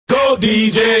your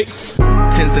DJ.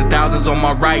 Tens of thousands on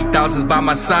my right, thousands by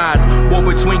my side. War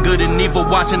between good and evil,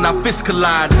 watching our fists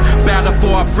collide. Battle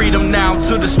for our freedom now,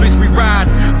 to the streets we ride.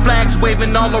 Flags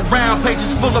waving all around,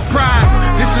 pages full of pride.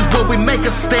 This is where we make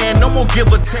a stand, no more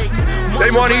give or take.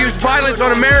 They want to use violence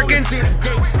on Americans.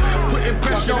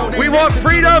 We want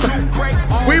freedom.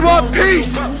 We want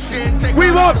peace.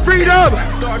 We want freedom.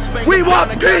 We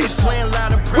want peace.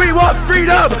 We want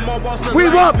freedom. We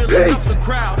want peace.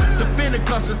 Defend the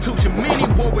Constitution, many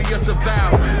warriors of vow.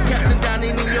 Casting down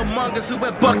any among us who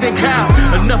have bucked and cow.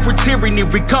 Enough with tyranny,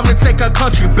 we come to take our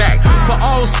country back. For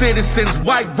all citizens,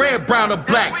 white, red, brown, or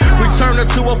black. Return her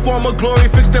to a form of glory,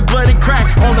 fix their bloody crack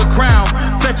on the crown.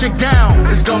 Fetch it down,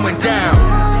 it's going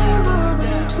down.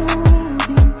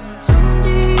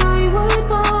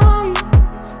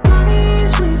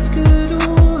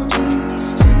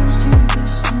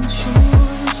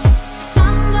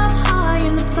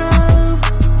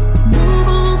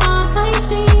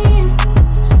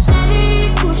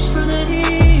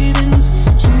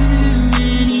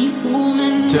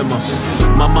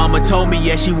 My mama told me,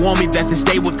 yeah, she warned me that this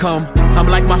day would come. I'm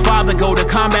like my father, go to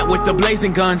combat with the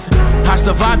blazing guns. I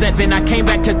survived that, then I came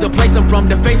back to the place I'm from,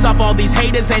 to face off all these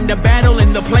haters and the battle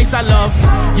in the place I love.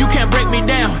 You can't break me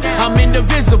down, I'm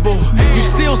indivisible. You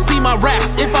still see my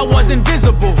raps if I was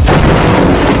invisible.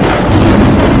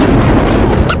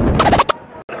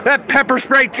 That pepper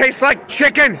spray tastes like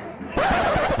chicken.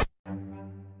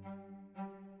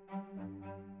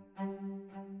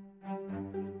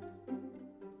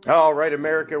 All right,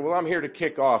 America. Well, I'm here to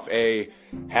kick off a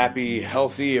happy,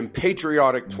 healthy, and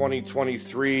patriotic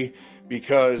 2023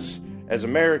 because as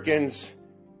Americans,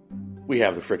 we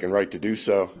have the freaking right to do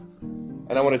so.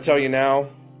 And I want to tell you now,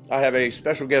 I have a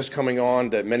special guest coming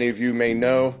on that many of you may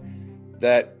know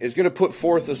that is going to put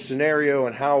forth a scenario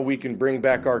on how we can bring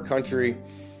back our country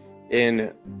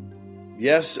in,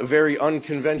 yes, a very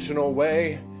unconventional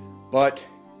way, but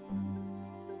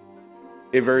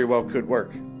it very well could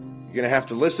work. You're going to have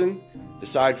to listen,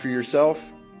 decide for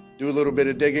yourself, do a little bit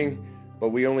of digging, but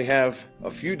we only have a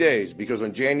few days because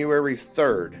on January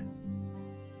 3rd,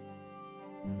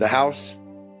 the House,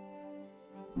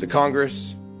 the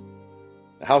Congress,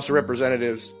 the House of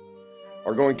Representatives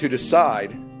are going to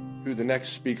decide who the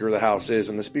next Speaker of the House is.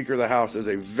 And the Speaker of the House is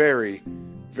a very,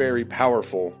 very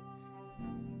powerful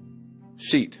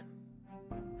seat.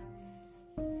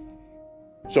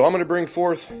 So I'm going to bring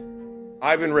forth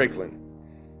Ivan Raiklin,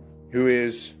 who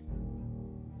is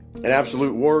an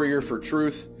absolute warrior for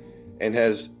truth and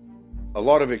has a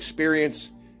lot of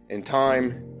experience and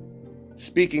time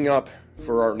speaking up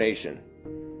for our nation.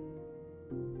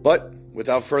 But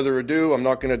without further ado, I'm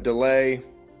not going to delay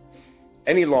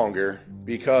any longer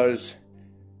because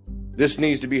this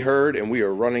needs to be heard and we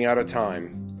are running out of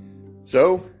time.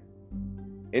 So,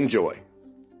 enjoy.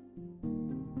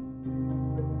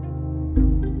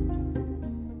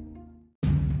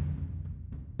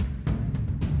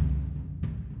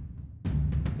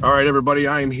 All right, everybody,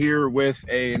 I am here with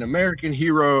an American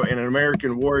hero and an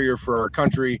American warrior for our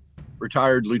country,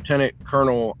 retired Lieutenant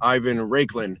Colonel Ivan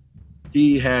Raiklin.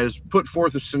 He has put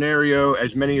forth a scenario,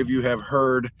 as many of you have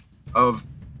heard, of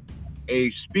a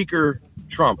Speaker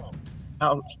Trump,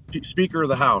 Speaker of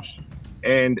the House.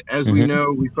 And as we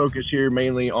know, we focus here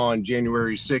mainly on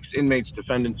January 6th, inmates,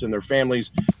 defendants, and their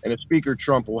families. And a Speaker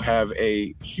Trump will have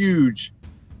a huge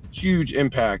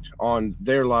impact on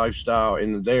their lifestyle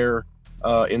in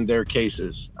their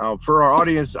cases. For our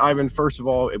audience, Ivan, first of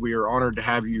all, we are honored to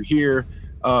have you here.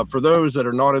 For those that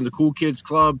are not in the Cool Kids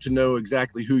Club to know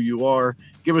exactly who you are,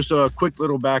 give us a quick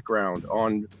little background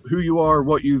on who you are,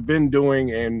 what you've been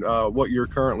doing, and what you're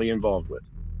currently involved with.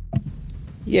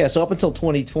 Yeah, so up until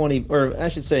 2020, or I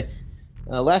should say,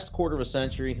 last quarter of a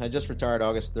century, I just retired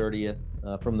August 30th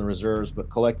from the reserves, but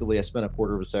collectively I spent a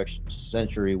quarter of a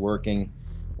century working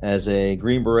as a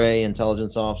Green Beret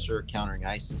intelligence officer, countering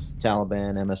ISIS,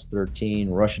 Taliban, MS-13,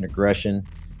 Russian aggression.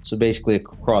 So basically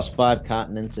across 5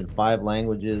 continents in 5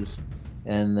 languages.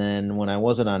 And then when I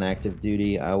wasn't on active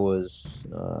duty,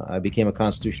 I became a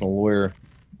constitutional lawyer.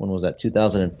 When was that?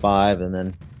 2005. And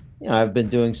then, I've been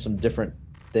doing some different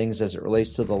things as it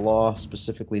relates to the law,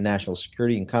 specifically national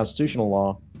security and constitutional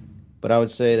law. But I would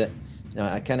say that,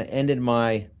 I kind of ended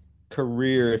my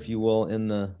career, if you will, in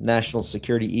the national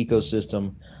security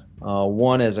ecosystem.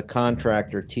 One, as a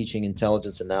contractor teaching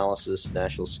intelligence analysis,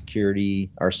 national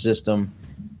security, our system,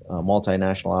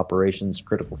 multinational operations,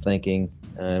 critical thinking,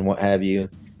 and what have you.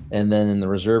 And then in the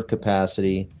reserve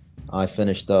capacity, I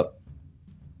finished up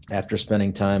after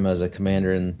spending time as a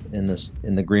commander in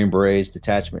the Green Berets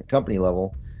detachment company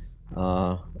level.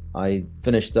 I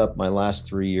finished up my last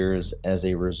 3 years as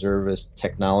a reservist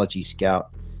technology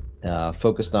scout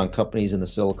focused on companies in the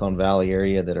Silicon Valley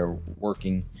area that are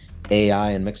working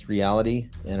AI and mixed reality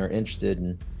and are interested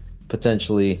in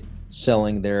potentially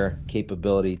selling their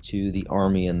capability to the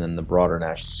Army and then the broader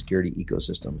national security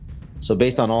ecosystem. So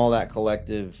based on all that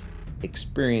collective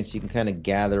experience, you can kind of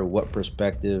gather what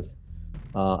perspective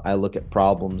I look at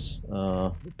problems.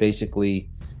 Basically,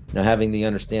 having the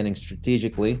understanding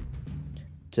strategically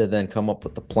to then come up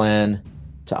with the plan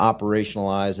to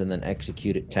operationalize and then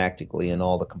execute it tactically and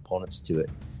all the components to it.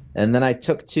 And then I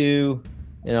took to,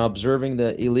 observing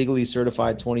the illegally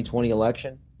certified 2020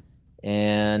 election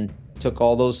and took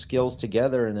all those skills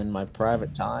together, and in my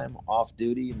private time, off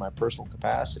duty, my personal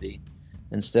capacity,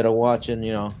 instead of watching,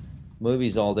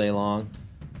 movies all day long,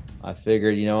 I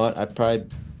figured, I'd probably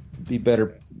be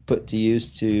better put to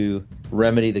use to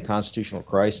remedy the constitutional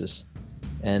crisis.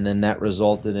 And then that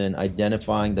resulted in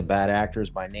identifying the bad actors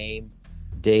by name,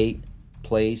 date,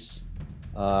 place,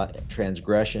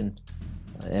 transgression,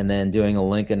 and then doing a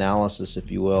link analysis,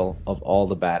 if you will, of all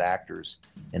the bad actors.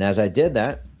 And as I did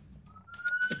that,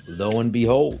 lo and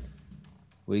behold,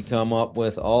 we come up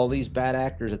with all these bad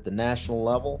actors at the national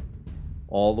level,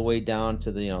 all the way down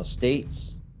to the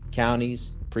states,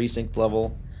 counties, precinct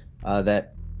level,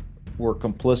 that were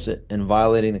complicit in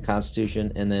violating the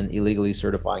Constitution and then illegally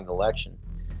certifying the election.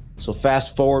 So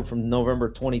fast forward from November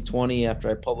 2020, after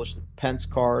I published the Pence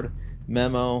card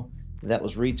memo that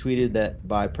was retweeted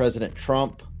by President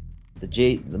Trump,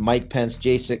 the Mike Pence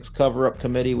J6 cover-up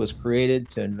committee was created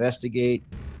to investigate.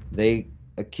 They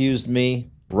accused me,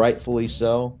 rightfully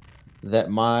so, that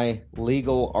my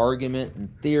legal argument and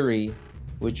theory,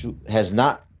 which has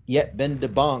not yet been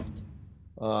debunked,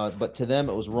 but to them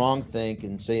it was wrong think,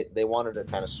 and say they wanted to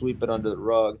kind of sweep it under the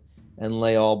rug and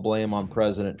lay all blame on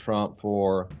President Trump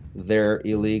for their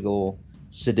illegal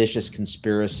seditious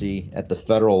conspiracy at the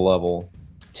federal level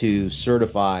to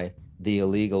certify the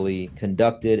illegally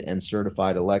conducted and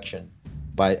certified election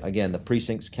by, again, the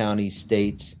precincts, counties,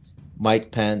 states,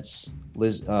 Mike Pence,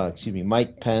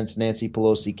 Nancy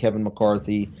Pelosi, Kevin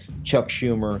McCarthy, Chuck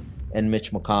Schumer, and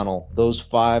Mitch McConnell. Those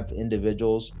 5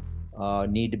 individuals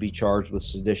need to be charged with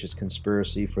seditious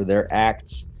conspiracy for their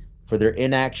acts, for their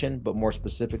inaction, but more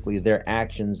specifically their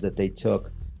actions that they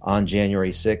took on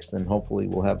January 6th. And hopefully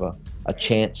we'll have a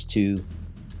chance to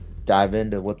dive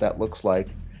into what that looks like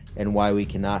and why we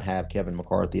cannot have Kevin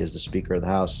McCarthy as the Speaker of the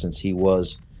House, since he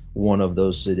was one of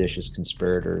those seditious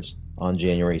conspirators on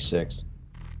January 6th.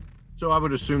 So I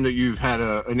would assume that you've had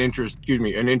an interest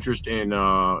in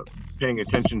paying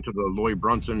attention to the Lloyd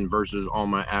Brunson versus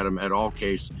Alma Adam et al.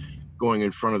 Case going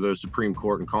in front of the Supreme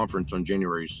Court in conference on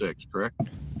January 6th, correct?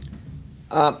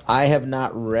 I have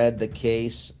not read the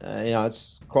case.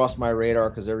 It's crossed my radar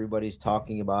because everybody's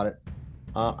talking about it.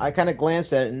 I kind of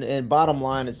glanced at it, and bottom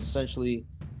line, it's essentially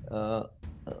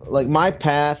like my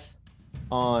path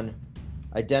on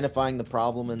identifying the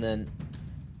problem and then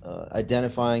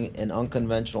identifying an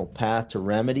unconventional path to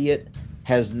remedy it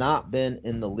has not been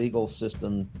in the legal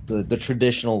system, the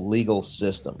traditional legal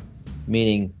system,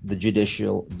 meaning the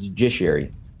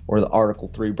judiciary or the Article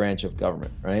 3 branch of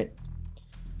government, right?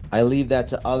 I leave that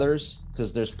to others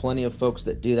because there's plenty of folks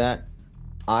that do that.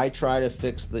 I try to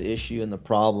fix the issue and the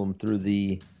problem through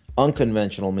the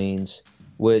unconventional means,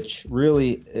 which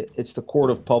really it's the court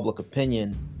of public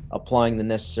opinion applying the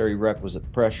necessary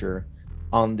requisite pressure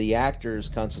on the actors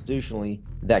constitutionally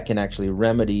that can actually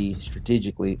remedy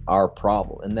strategically our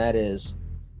problem. And that is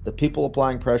the people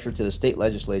applying pressure to the state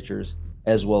legislatures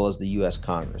as well as the U.S.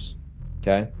 Congress.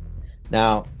 Okay?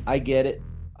 Now, I get it.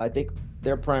 I think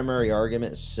their primary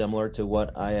argument is similar to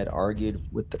what I had argued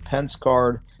with the Pence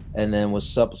card, and then was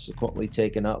subsequently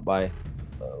taken up by,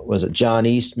 was it John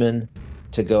Eastman,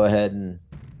 to go ahead and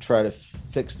try to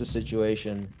fix the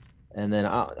situation. And then,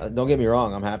 don't get me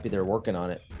wrong, I'm happy they're working on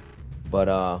it. But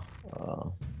I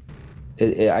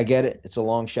get it. It's a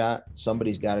long shot.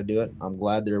 Somebody's got to do it. I'm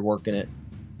glad they're working it.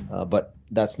 But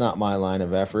that's not my line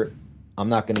of effort. I'm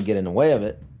not going to get in the way of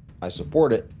it. I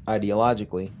support it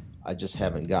ideologically. I just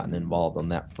haven't gotten involved on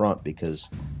that front because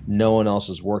no one else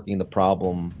is working the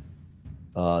problem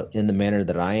in the manner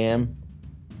that I am.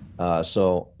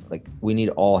 So we need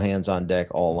all hands on deck,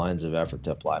 all lines of effort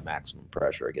to apply maximum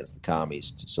pressure against the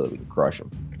commies so that we can crush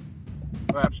them.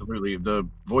 Absolutely. The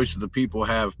voice of the people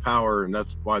have power, and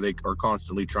that's why they are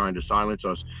constantly trying to silence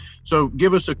us. So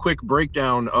give us a quick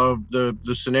breakdown of the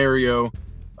scenario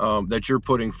that you're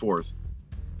putting forth.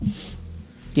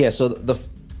 Yeah, so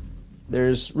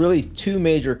there's really 2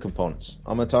 major components.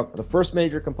 I'm going to talk. The first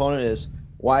major component is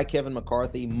why Kevin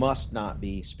McCarthy must not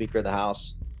be Speaker of the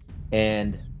House.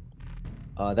 And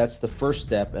that's the first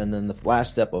step. And then the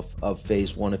last step of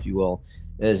phase 1, if you will,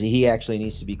 is he actually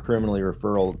needs to be criminally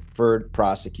referred,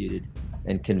 prosecuted,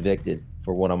 and convicted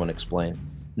for what I'm going to explain.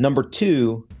 Number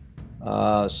two,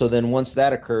 so then once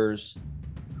that occurs,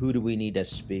 who do we need as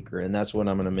speaker? And that's when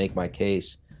I'm going to make my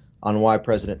case on why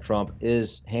President Trump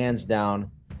is hands down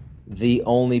the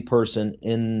only person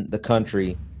in the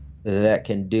country that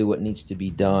can do what needs to be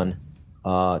done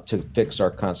to fix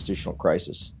our constitutional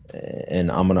crisis.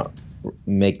 And I'm going to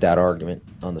make that argument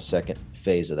on the second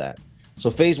phase of that. So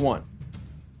phase one,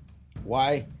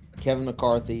 why Kevin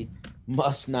McCarthy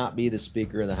must not be the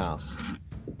Speaker of the House.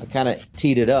 I kind of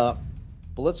teed it up,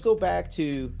 but let's go back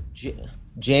to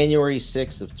January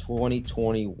 6th of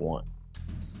 2021.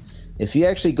 If you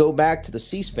actually go back to the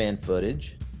C-SPAN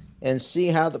footage and see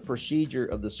how the procedure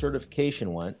of the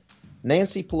certification went,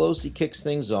 Nancy Pelosi kicks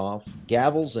things off,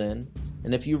 gavels in,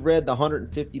 and if you read the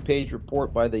 150-page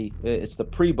report by it's the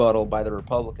pre-buttal by the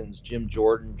Republicans, Jim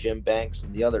Jordan, Jim Banks,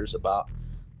 and the others about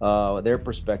their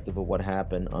perspective of what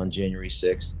happened on January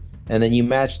 6th, and then you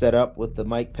match that up with the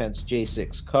Mike Pence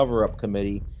J6 cover-up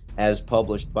committee as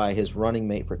published by his running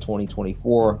mate for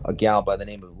 2024, a gal by the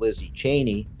name of Lizzie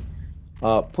Cheney,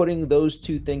 putting those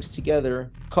two things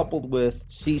together, coupled with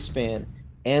C-SPAN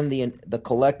and the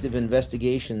collective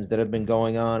investigations that have been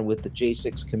going on with the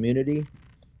J6 community,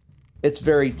 it's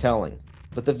very telling.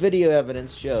 But the video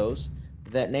evidence shows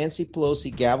that Nancy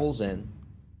Pelosi gavels in,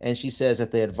 and she says,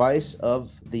 at the advice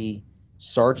of the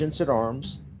sergeants at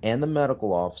arms and the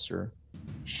medical officer,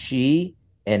 she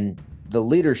and the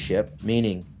leadership,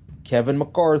 meaning Kevin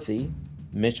McCarthy,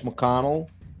 Mitch McConnell,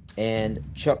 and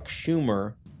Chuck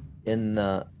Schumer in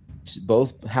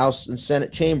both House and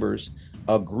Senate chambers,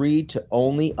 agreed to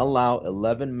only allow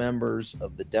 11 members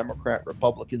of the Democrat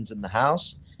Republicans in the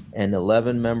House and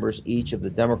 11 members each of the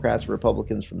Democrats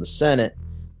Republicans from the Senate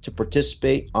to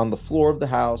participate on the floor of the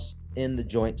House in the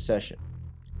joint session.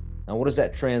 Now, what does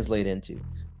that translate into?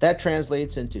 That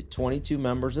translates into 22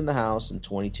 members in the House and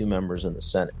 22 members in the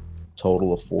Senate,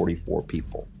 total of 44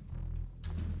 people.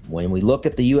 When we look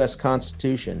at the U.S.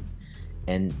 Constitution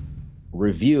and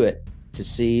review it to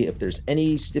see if there's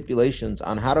any stipulations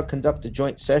on how to conduct a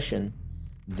joint session,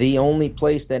 the only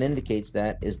place that indicates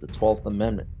that is the 12th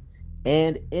Amendment.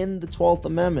 And in the 12th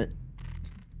Amendment,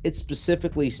 it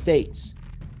specifically states,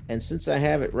 and since I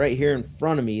have it right here in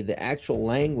front of me, the actual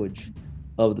language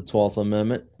of the 12th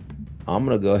Amendment, I'm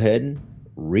going to go ahead and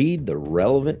read the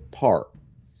relevant part.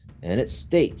 And it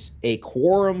states, a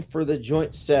quorum for the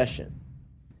joint session.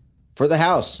 For the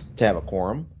House to have a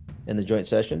quorum in the joint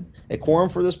session, a quorum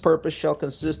for this purpose shall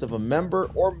consist of a member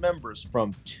or members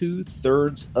from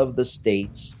 2/3 of the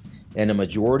states, and a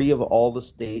majority of all the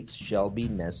states shall be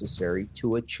necessary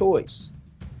to a choice.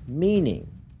 Meaning,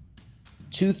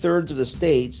 2/3 of the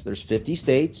states, there's 50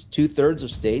 states, 2/3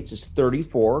 of states is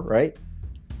 34, right?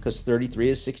 Because 33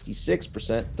 is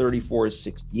 66%, 34 is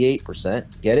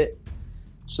 68%. Get it?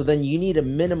 So then you need a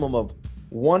minimum of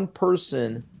one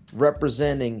person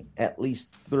representing at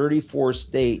least 34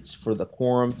 states for the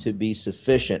quorum to be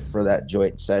sufficient for that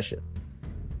joint session.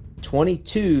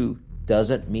 22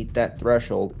 doesn't meet that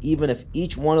threshold, even if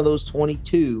each one of those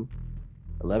 22,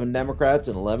 11 Democrats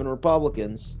and 11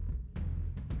 Republicans,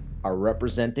 are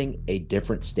representing a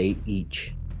different state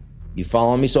each. You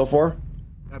following me so far?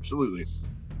 Absolutely.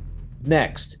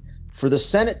 Next, for the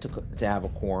Senate to have a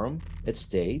quorum, it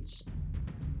states,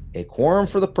 a quorum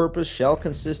for the purpose shall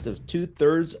consist of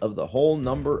 2/3 of the whole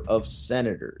number of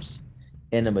senators,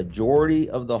 and a majority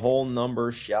of the whole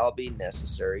number shall be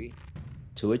necessary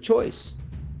to a choice.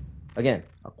 Again,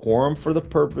 a quorum for the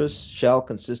purpose shall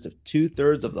consist of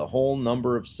 2/3 of the whole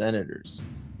number of senators,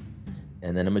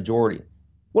 and then a majority.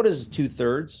 What is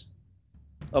 2/3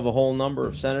 of a whole number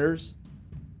of senators?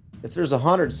 If there's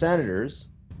 100 senators,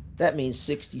 that means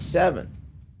 67,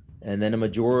 and then a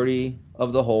majority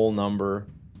of the whole number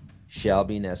shall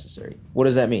be necessary. What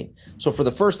does that mean? So for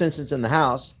the first instance in the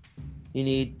House, you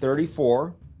need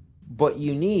 34, but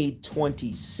you need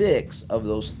 26 of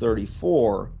those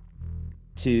 34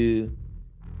 to,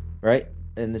 right?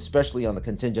 And especially on the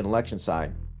contingent election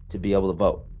side, to be able to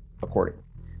vote accordingly.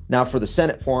 Now for the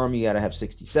Senate quorum, you got to have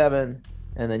 67,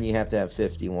 and then you have to have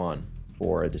 51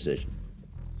 for a decision.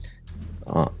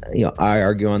 I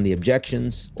argue on the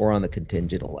objections or on the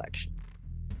contingent election.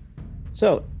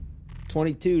 So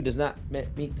 22 does not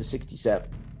meet the 67.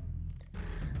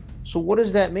 So what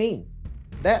does that mean?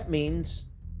 That means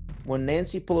when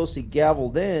Nancy Pelosi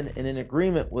gavelled in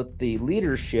agreement with the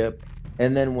leadership,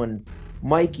 and then when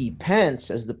Mikey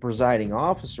Pence, as the presiding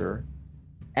officer,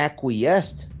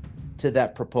 acquiesced to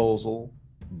that proposal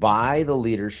by the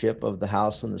leadership of the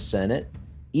House and the Senate,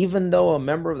 even though a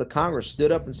member of the Congress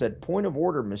stood up and said, point of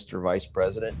order, Mr. Vice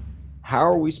President, how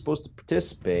are we supposed to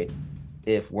participate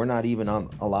if we're not even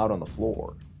allowed on the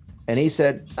floor? And he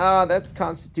said, that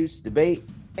constitutes debate,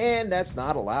 and that's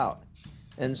not allowed.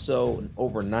 And so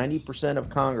over 90% of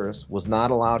Congress was not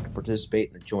allowed to participate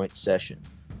in the joint session.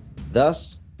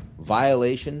 Thus,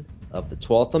 violation of the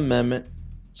 12th Amendment,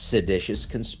 seditious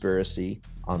conspiracy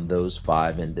on those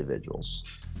 5 individuals.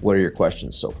 What are your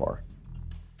questions so far?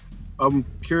 I'm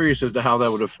curious as to how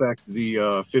that would affect the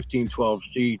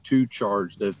 1512C2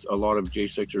 charge that a lot of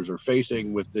J6ers are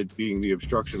facing, with it being the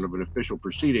obstruction of an official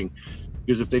proceeding.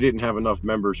 Because if they didn't have enough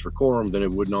members for quorum, then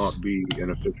it would not be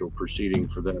an official proceeding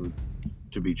for them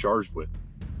to be charged with.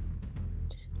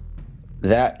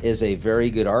 That is a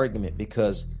very good argument,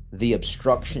 because the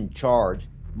obstruction charge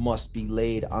must be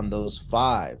laid on those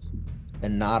 5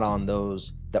 and not on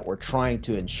those that were trying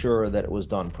to ensure that it was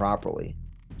done properly,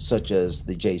 such as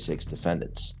the J6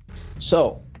 defendants.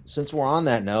 So, since we're on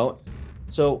that note,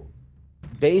 so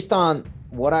based on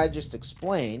what I just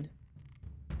explained,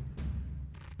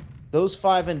 those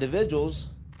 5 individuals,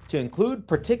 to include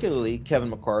particularly Kevin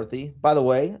McCarthy. By the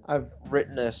way, I've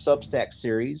written a Substack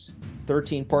series,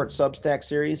 13-part Substack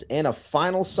series, and a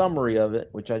final summary of it,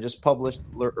 which I just published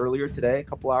earlier today, a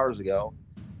couple hours ago,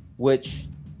 which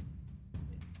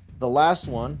the last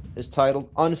one is titled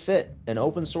Unfit, an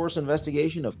open source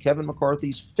investigation of Kevin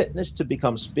McCarthy's fitness to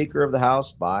become Speaker of the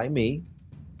House by me.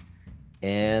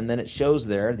 And then it shows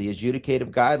there the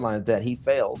adjudicative guidelines that he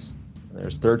fails.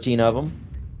 There's 13 of them,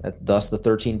 thus the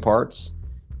 13 parts.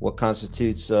 What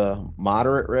constitutes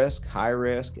moderate risk, high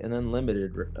risk, and then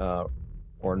limited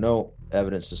or no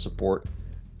evidence to support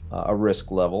a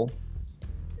risk level.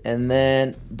 And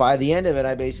then by the end of it,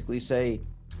 I basically say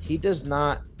he does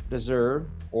not deserve,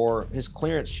 or his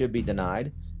clearance should be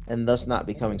denied, and thus not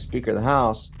becoming Speaker of the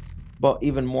House. But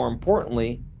even more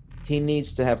importantly, he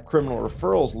needs to have criminal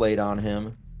referrals laid on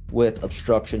him with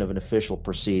obstruction of an official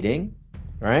proceeding,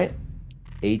 right?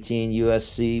 18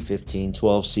 U.S.C.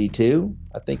 1512C2,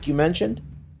 I think you mentioned.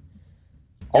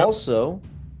 Yep. Also,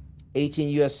 18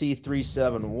 U.S.C.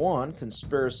 371,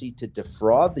 conspiracy to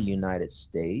defraud the United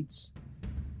States.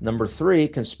 Number 3,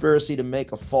 conspiracy to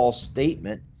make a false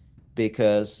statement,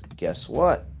 because guess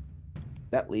what?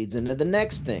 That leads into the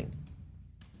next thing.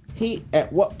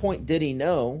 At what point did he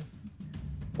know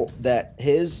that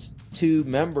his 2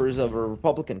 members of a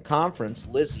Republican conference,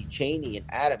 Lizzie Cheney and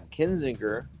Adam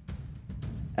Kinzinger,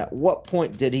 at what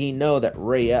point did he know that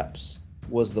Ray Epps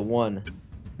was the one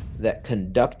that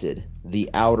conducted the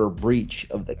outer breach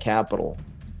of the Capitol?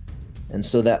 And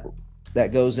so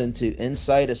that goes into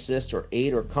incite, assist, or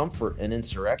aid or comfort an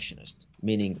insurrectionist,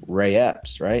 meaning Ray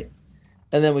Epps, right?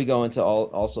 And then we go into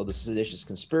also the seditious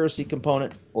conspiracy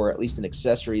component, or at least an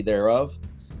accessory thereof,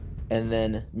 and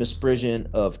then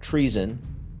misprision of treason.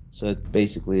 So it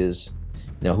basically is,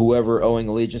 whoever owing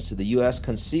allegiance to the U.S.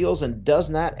 conceals and does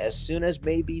not, as soon as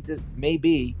may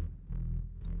be,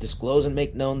 disclose and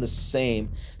make known the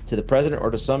same to the president or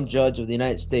to some judge of the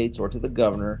United States or to the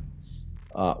governor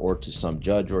or to some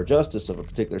judge or justice of a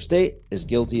particular state is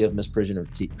guilty of misprision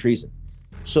of treason.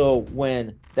 So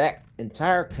when that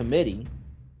entire committee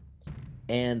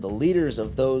and the leaders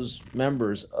of those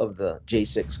members of the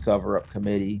J6 cover-up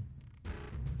committee,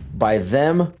 by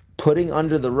them putting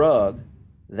under the rug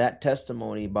that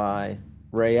testimony by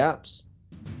Ray Epps,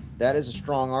 that is a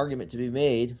strong argument to be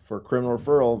made for criminal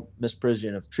referral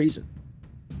misprision of treason,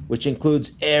 which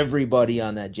includes everybody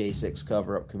on that J6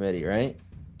 cover-up committee, right?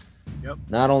 Yep.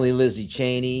 Not only Lizzie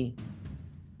Cheney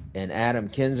and Adam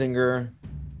Kinzinger,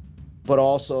 but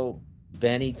also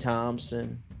Benny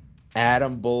Thompson,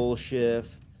 Adam Bullshiff,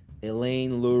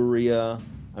 Elaine Luria.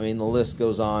 I mean, the list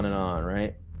goes on and on,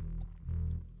 right?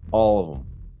 All of them.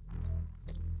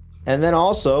 And then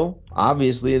also,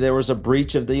 obviously, there was a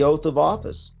breach of the oath of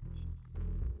office.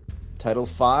 Title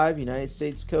 5, United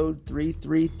States Code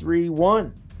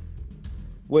 3331,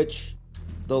 which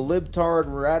the libtard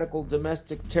radical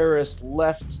domestic terrorist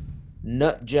left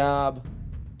nutjob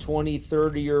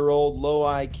 20-30-year-old low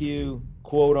IQ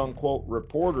quote-unquote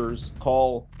reporters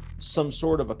call some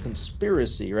sort of a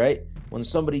conspiracy, right? When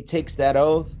somebody takes that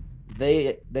oath,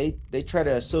 they try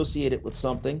to associate it with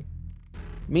something.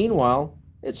 Meanwhile,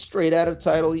 it's straight out of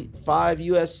Title 5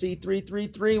 U.S.C.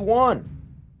 3331.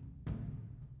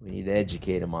 We need to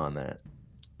educate them on that.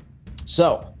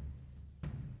 So,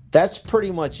 that's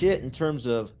pretty much it in terms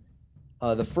of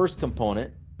the first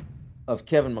component of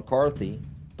Kevin McCarthy,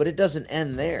 but it doesn't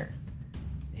end there.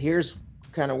 Here's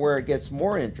kind of where it gets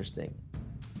more interesting.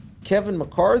 Kevin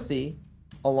McCarthy,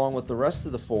 along with the rest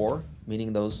of the 4,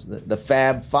 meaning the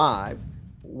Fab 5,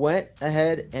 went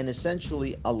ahead and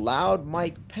essentially allowed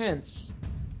Mike Pence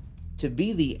to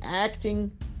be the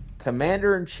acting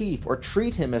commander-in-chief or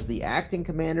treat him as the acting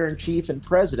commander-in-chief and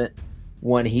president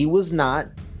when he was not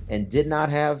and did not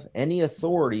have any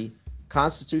authority,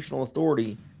 constitutional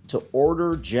authority, to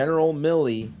order General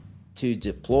Milley to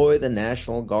deploy the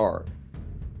National Guard.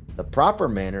 The proper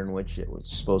manner in which it was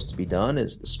supposed to be done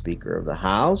is the Speaker of the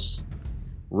House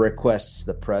requests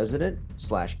the president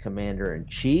 /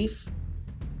 commander-in-chief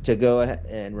to go ahead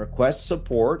and request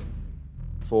support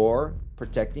for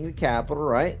protecting the Capitol,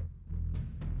 right?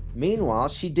 Meanwhile,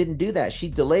 she didn't do that. She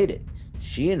delayed it.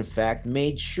 She, in fact,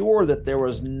 made sure that there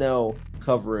was no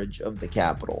coverage of the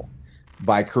Capitol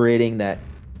by creating that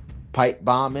pipe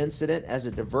bomb incident as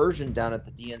a diversion down at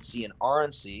the DNC and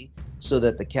RNC, so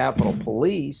that the Capitol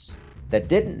Police, that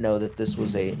didn't know that this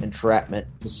was a entrapment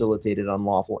facilitated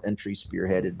unlawful entry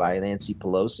spearheaded by Nancy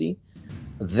Pelosi,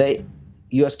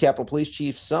 U.S. Capitol Police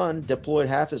Chief's son deployed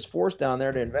half his force down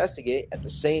there to investigate at the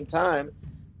same time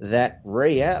that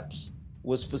Ray Epps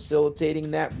was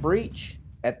facilitating that breach.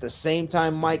 At the same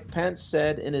time, Mike Pence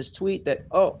said in his tweet that,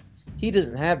 he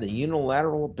doesn't have the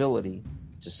unilateral ability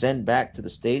to send back to the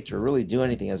states or really do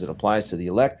anything as it applies to the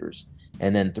electors.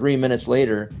 And then 3 minutes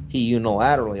later, he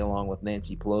unilaterally, along with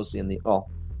Nancy Pelosi and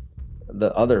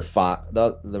the other five,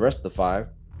 the rest of the five,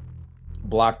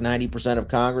 blocked 90% of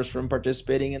Congress from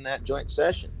participating in that joint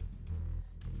session.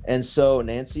 And so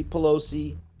Nancy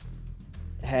Pelosi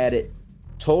had it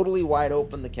totally wide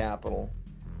open, the Capitol,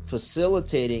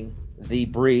 facilitating the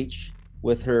breach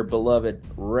with her beloved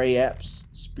Ray Epps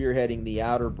spearheading the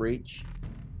outer breach,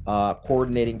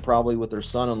 coordinating probably with her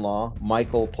son-in-law,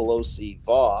 Michael Pelosi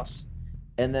Voss,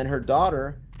 and then her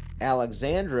daughter,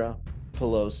 Alexandra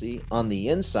Pelosi, on the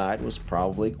inside was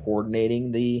probably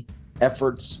coordinating the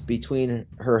efforts between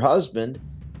her husband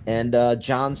and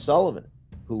John Sullivan,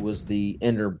 who was the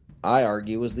inner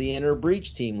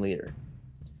breach team leader.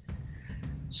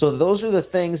 So those are the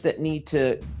things that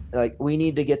we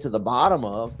need to get to the bottom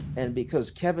of. And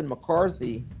because Kevin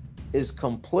McCarthy is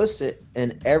complicit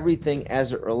in everything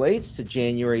as it relates to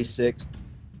January 6th,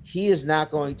 he is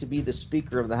not going to be the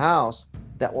Speaker of the House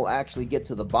that will actually get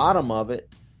to the bottom of it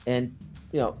and,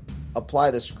 apply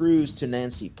the screws to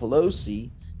Nancy Pelosi,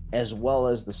 as well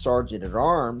as the Sergeant at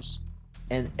Arms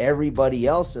and everybody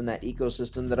else in that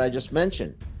ecosystem that I just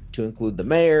mentioned, to include the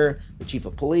mayor, the chief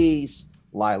of police,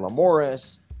 Lila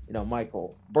Morris,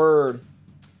 Michael Byrd.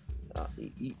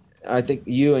 I think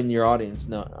you and your audience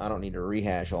know. I don't need to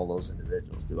rehash all those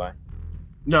individuals, do I?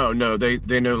 No,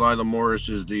 they know Lila Morris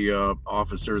is the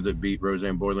officer that beat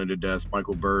Roseanne Boylan to death.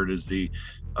 Michael Byrd is the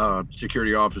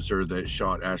security officer that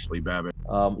shot Ashley Babbitt.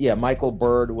 Michael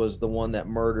Byrd was the one that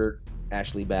murdered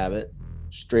Ashley Babbitt,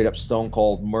 straight up stone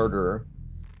cold murderer.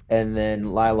 And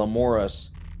then Lila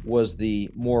Morris was the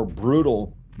more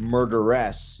brutal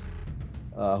murderess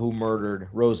who murdered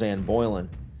Roseanne Boylan.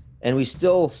 And we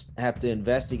still have to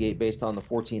investigate, based on the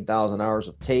 14,000 hours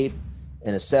of tape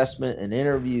and assessment and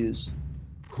interviews,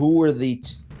 who were the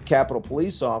Capitol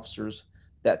Police officers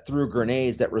that threw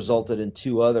grenades that resulted in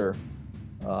two other,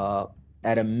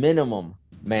 at a minimum,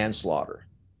 manslaughter.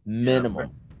 Minimum.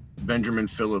 Yeah, Benjamin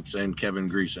Phillips and Kevin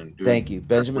Greason. Thank you.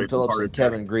 Benjamin Phillips and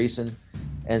Kevin Greason.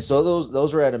 And so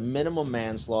those are at a minimum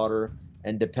manslaughter,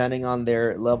 and depending on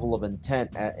their level of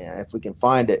intent, if we can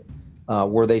find it,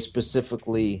 were they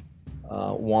specifically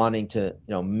wanting to,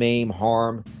 maim,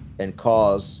 harm, and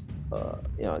cause,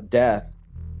 death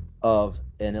of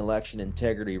an election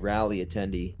integrity rally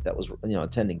attendee that was,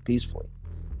 attending peacefully,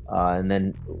 and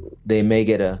then they may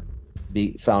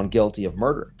be found guilty of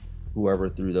murder, whoever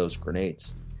threw those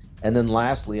grenades. And then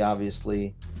lastly,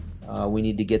 obviously, we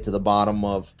need to get to the bottom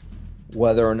of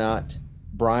whether or not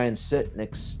Brian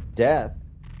Sitnick's death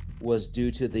was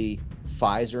due to the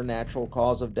Pfizer natural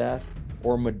cause of death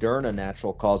or Moderna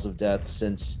natural cause of death,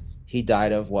 since he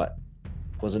died of what?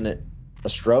 Wasn't it a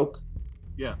stroke?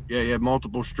 Yeah, he had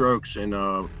multiple strokes, and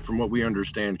from what we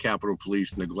understand, Capitol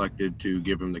Police neglected to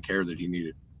give him the care that he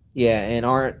needed. Yeah, and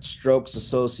aren't strokes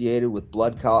associated with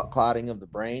blood clotting of the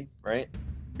brain, right?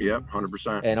 Yeah,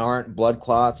 100%. And aren't blood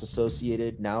clots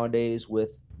associated nowadays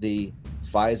with the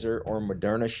Pfizer or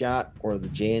Moderna shot or the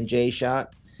J&J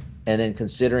shot? And then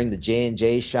considering the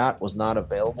J&J shot was not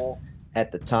available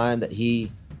at the time that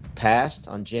he passed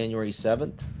on January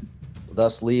 7th,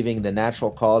 thus leaving the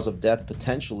natural cause of death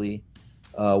potentially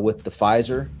with the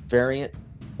Pfizer variant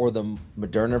or the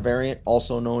Moderna variant,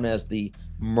 also known as the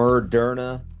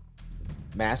Murderna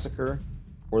massacre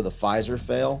or the Pfizer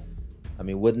fail. I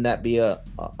mean, wouldn't that be a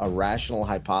rational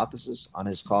hypothesis on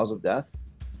his cause of death?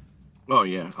 Oh,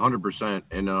 yeah, 100%.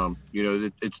 And,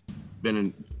 it's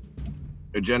been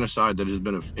a genocide that has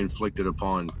been inflicted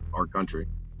upon our country.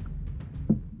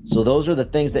 So those are the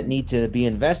things that need to be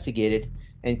investigated.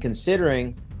 And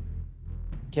considering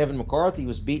Kevin McCarthy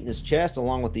was beating his chest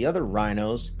along with the other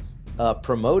rhinos,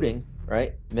 promoting,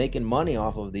 right, making money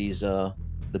off of these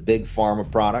the big pharma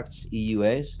products,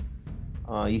 EUAs.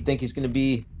 You think he's going to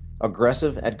be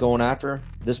aggressive at going after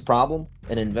this problem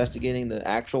and investigating the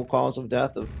actual cause of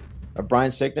death of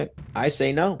Brian Sicknick? I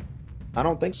say no. I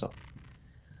don't think so.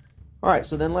 All right,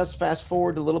 so then let's fast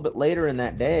forward a little bit later in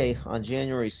that day on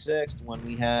January 6th when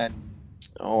we had,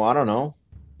 I don't know,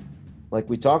 like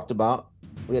we talked about,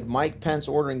 we had Mike Pence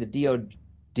ordering the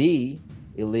DOD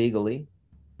illegally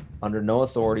under no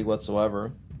authority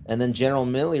whatsoever, and then General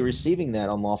Milley receiving that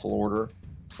unlawful order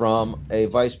from a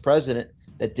vice president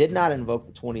that did not invoke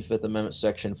the 25th Amendment,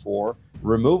 Section 4,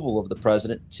 removal of the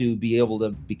president to be able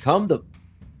to become the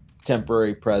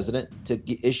temporary president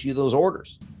to issue those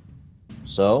orders.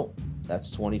 So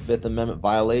that's 25th Amendment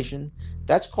violation.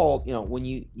 That's called, when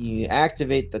you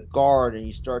activate the guard and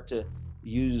you start to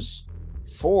use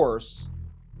force,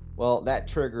 well, that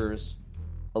triggers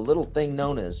a little thing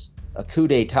known as a coup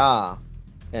d'etat,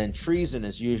 and treason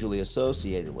is usually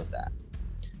associated with that.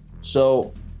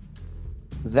 So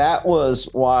that was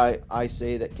why I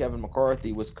say that Kevin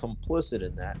McCarthy was complicit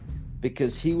in that,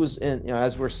 because he was in,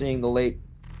 as we're seeing the late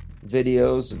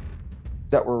videos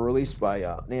that were released by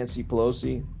Nancy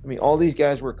Pelosi. I mean, all these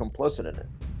guys were complicit in it.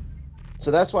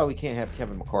 So that's why we can't have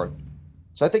Kevin McCarthy.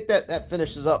 So I think that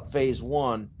finishes up phase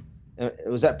one.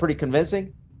 Was that pretty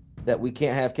convincing that we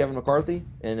can't have Kevin McCarthy?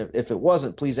 And if it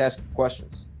wasn't, please ask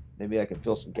questions. Maybe I can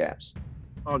fill some gaps.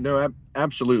 Oh, no,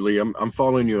 absolutely. I'm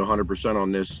following you 100%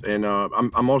 on this. And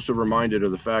I'm also reminded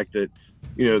of the fact that,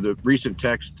 the recent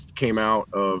text came out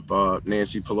of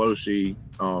Nancy Pelosi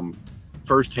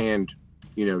firsthand,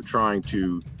 trying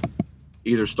to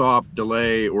either stop,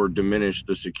 delay, or diminish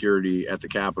the security at the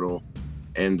Capitol.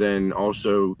 And then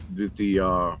also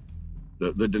the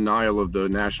denial of the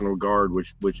National Guard,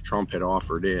 which Trump had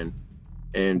offered in.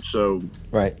 And so...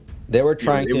 Right. They were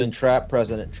trying to entrap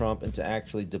President Trump into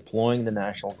actually deploying the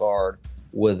National Guard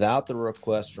without the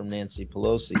request from Nancy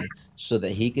Pelosi so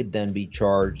that he could then be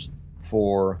charged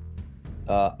for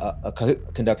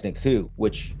conducting a coup,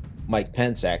 which Mike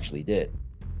Pence actually did.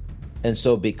 And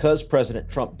so because President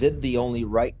Trump did the only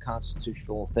right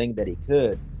constitutional thing that he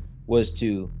could was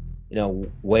to,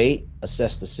 wait,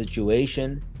 assess the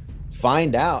situation,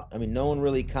 find out. I mean, no one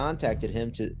really contacted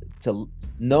him to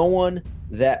no one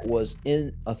that was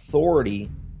in authority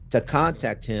to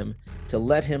contact him to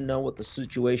let him know what the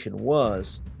situation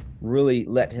was, really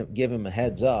give him a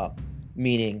heads up,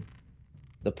 meaning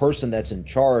the person that's in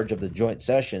charge of the joint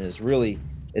session is really,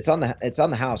 it's on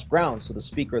the House grounds. So the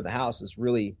Speaker of the House is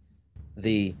really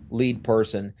the lead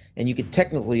person. And you could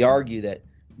technically argue that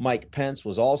Mike Pence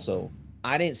was also,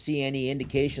 I didn't see any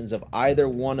indications of either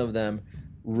one of them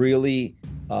really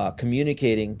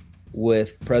communicating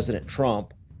with President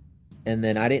Trump. And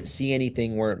then I didn't see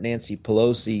anything where Nancy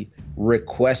Pelosi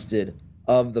requested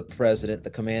of the president, the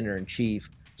commander-in-chief,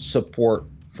 support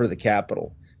for the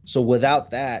Capitol. So without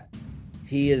that,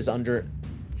 he has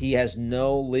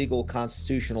no legal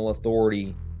constitutional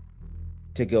authority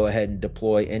to go ahead and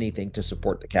deploy anything to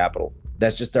support the Capitol.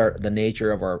 That's just the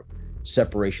nature of our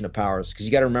separation of powers. Because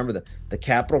you got to remember that the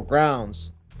Capitol grounds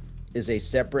is a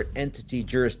separate entity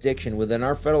jurisdiction within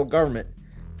our federal government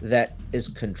that is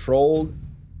controlled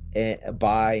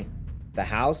by the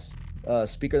House,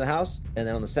 Speaker of the House, and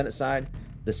then on the Senate side,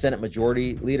 the Senate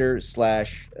Majority Leader /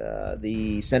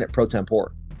 the Senate Pro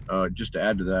Tempore. Just to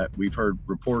add to that, we've heard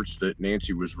reports that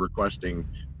Nancy was requesting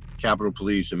Capitol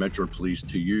Police and Metro Police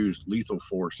to use lethal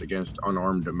force against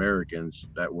unarmed Americans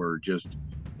that were just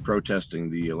protesting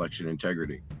the election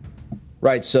integrity.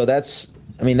 Right. So that's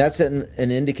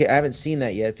an indication. I haven't seen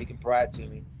that yet. If you can provide it to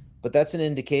me, but that's an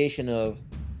indication of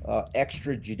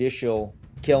extrajudicial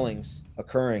killings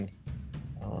occurring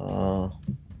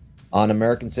on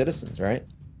American citizens, right?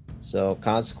 So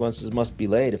consequences must be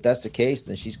laid. If that's the case,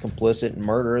 then she's complicit in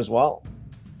murder as well.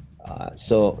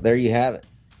 So there you have it.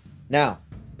 Now,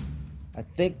 I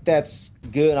think that's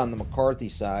good on the McCarthy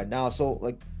side. Now, so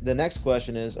like the next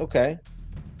question is, okay,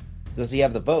 does he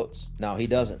have the votes? No, he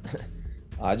doesn't.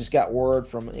 I just got word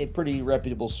from a pretty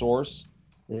reputable source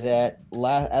that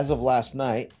as of last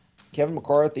night, Kevin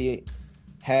McCarthy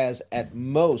has at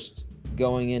most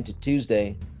going into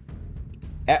Tuesday,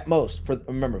 at most for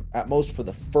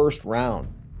the first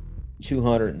round,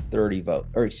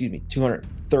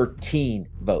 213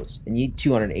 votes, and you need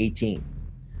 218.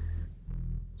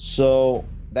 So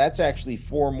that's actually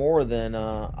 4 more than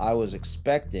I was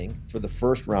expecting for the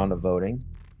first round of voting.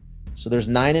 So there's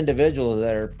 9 individuals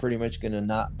that are pretty much going to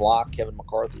not block Kevin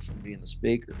McCarthy from being the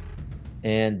speaker.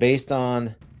 And based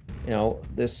on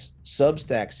this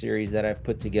Substack series that I've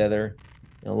put together.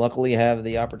 Luckily, I have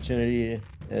the opportunity,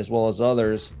 as well as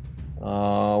others.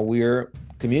 We're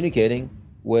communicating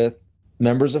with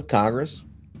members of Congress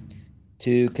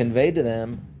to convey to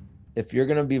them, if you're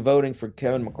going to be voting for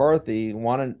Kevin McCarthy, I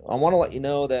want to let you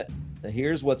know that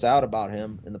here's what's out about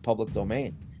him in the public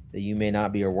domain that you may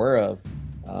not be aware of,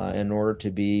 in order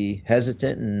to be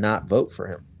hesitant and not vote for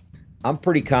him. I'm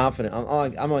pretty confident.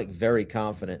 I'm like very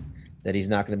confident that he's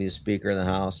not going to be the Speaker of the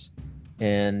House.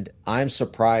 And I'm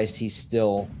surprised he's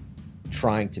still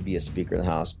trying to be a Speaker of the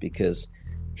House, because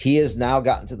he has now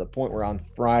gotten to the point where on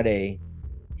Friday,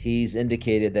 he's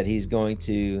indicated that he's going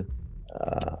to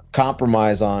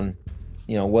compromise on,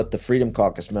 what the Freedom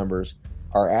Caucus members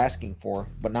are asking for,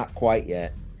 but not quite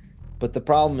yet. But the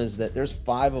problem is that there's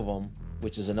 5 of them,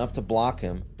 which is enough to block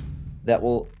him, that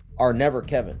are never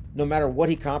Kevin, no matter what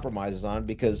he compromises on,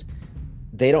 because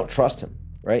they don't trust him,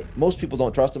 right? Most people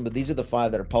don't trust him, but these are the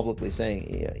 5 that are publicly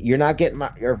saying, you're not getting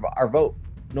our vote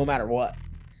no matter what,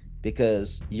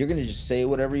 because you're going to just say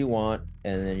whatever you want,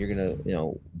 and then you're going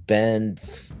to, bend,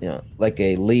 like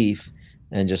a leaf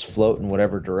and just float in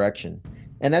whatever direction.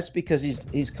 And that's because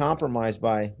he's compromised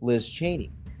by Liz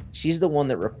Cheney. She's the one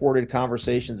that recorded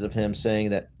conversations of him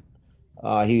saying that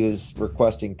he was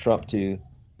requesting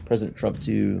President Trump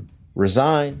to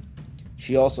resign.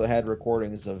 She also had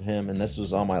recordings of him, and this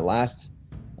was on my last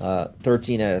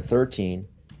 13 out of 13,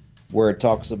 where it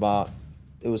talks about,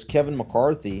 it was Kevin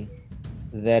McCarthy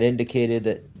that indicated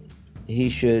that he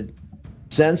should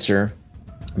censor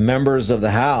members of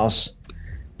the House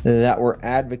that were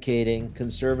advocating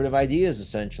conservative ideas,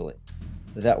 essentially,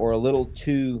 that were a little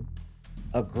too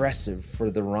aggressive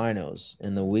for the rhinos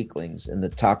and the weaklings and the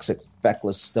toxic,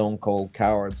 feckless, stone cold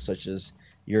cowards such as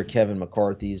your Kevin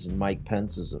McCarthy's and Mike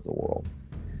Pence's of the world.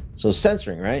 So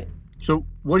censoring, right? So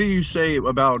what do you say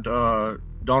about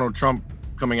Donald Trump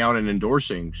coming out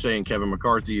and saying Kevin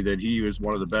McCarthy, that he is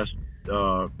one of the best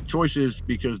choices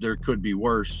because there could be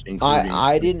worse? Including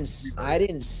I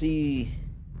didn't see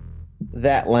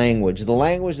that language. The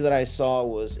language that I saw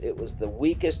was, it was the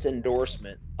weakest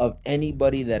endorsement of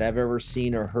anybody that I've ever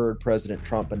seen or heard President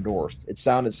Trump endorsed. It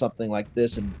sounded something like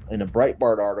this in a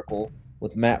Breitbart article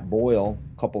with Matt Boyle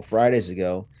a couple Fridays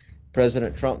ago.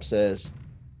 President Trump says,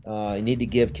 you need to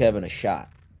give Kevin a shot.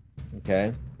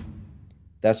 Okay?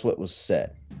 That's what was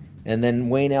said. And then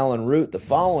Wayne Allen Root the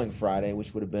following Friday,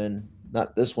 which would have been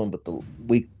not this one, but the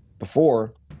week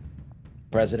before,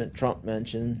 President Trump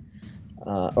mentioned,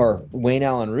 or Wayne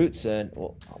Allen Root said,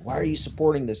 well, why are you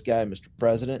supporting this guy, Mr.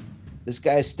 President? This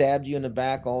guy stabbed you in the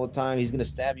back all the time. He's going to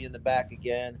stab you in the back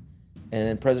again. And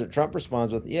then President Trump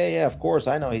responds with, yeah, of course.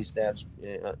 I know he stabs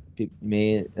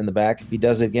me in the back. If he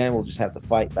does it again, we'll just have to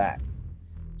fight back.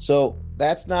 So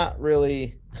that's not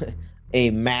really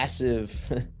a massive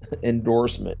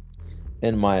endorsement,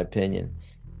 in my opinion.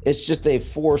 It's just a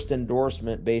forced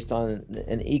endorsement based on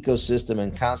an ecosystem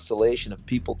and constellation of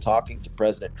people talking to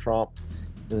President Trump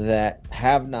that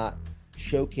have not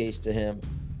showcased to him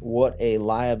what a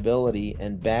liability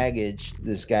and baggage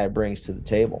this guy brings to the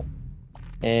table.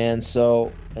 And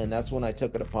that's when I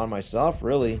took it upon myself,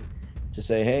 really, to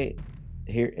say, hey,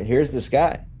 here's this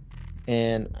guy.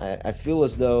 And I feel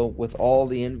as though with all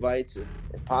the invites and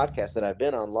podcasts that I've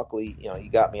been on, luckily, you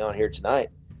got me on here tonight,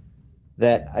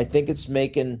 that I think it's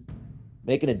making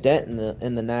a dent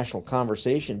in the national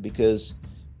conversation, because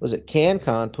was it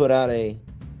CanCon put out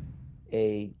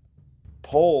a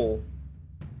poll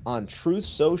on Truth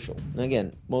Social. And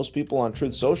again, most people on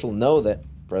Truth Social know that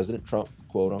President Trump,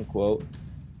 quote unquote,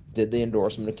 did the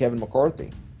endorsement of Kevin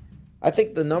McCarthy. I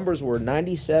think the numbers were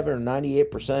 97 or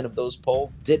 98% of those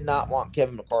polled did not want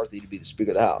Kevin McCarthy to be the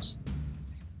Speaker of the House.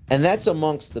 And that's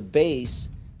amongst the base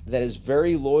that is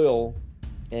very loyal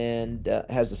and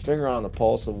has the finger on the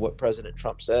pulse of what President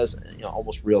Trump says,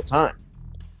 almost real time.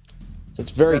 So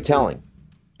it's very telling.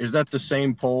 Is that the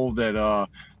same poll that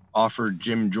offered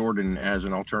Jim Jordan as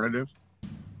an alternative?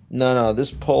 No.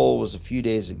 This poll was a few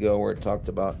days ago where it talked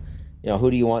about,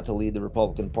 who do you want to lead the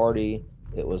Republican Party?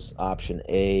 It was option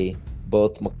A,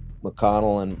 both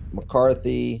McConnell and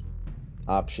McCarthy.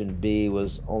 Option B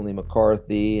was only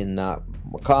McCarthy and not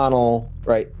McConnell,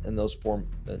 right? And those form,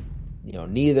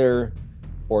 neither,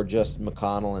 or just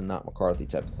McConnell and not McCarthy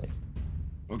type of thing.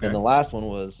 Okay. And the last one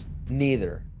was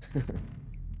neither.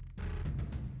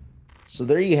 So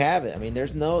there you have it. I mean,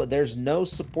 there's no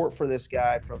support for this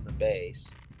guy from the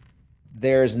base.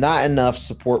 There's not enough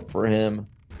support for him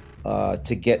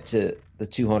to get to the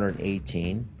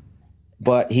 218,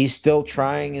 but he's still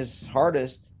trying his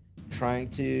hardest,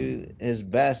 his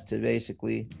best to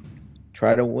basically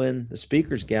try to win the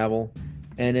speaker's gavel.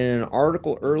 And in an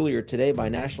article earlier today by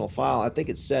National File, I think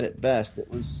it said it best. It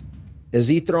was, is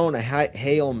he throwing a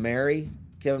Hail Mary,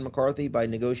 Kevin McCarthy, by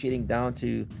negotiating down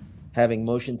to having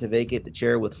motion to vacate the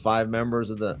chair with 5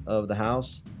 members of the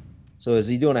House? So is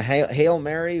he doing a Hail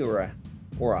Mary or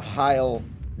a Heil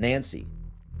Nancy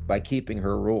by keeping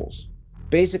her rules?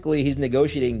 Basically, he's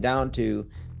negotiating down to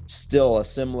still a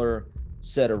similar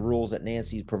set of rules that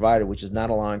Nancy's provided, which is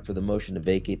not allowing for the motion to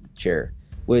vacate the chair,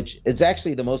 which is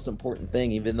actually the most important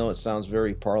thing, even though it sounds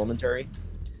very parliamentary.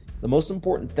 The most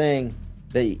important thing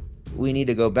that we need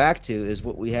to go back to is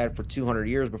what we had for 200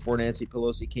 years before Nancy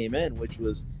Pelosi came in, which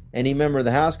was any member of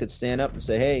the House could stand up and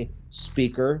say, hey,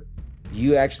 Speaker,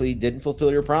 you actually didn't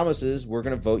fulfill your promises. We're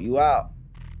going to vote you out.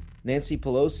 Nancy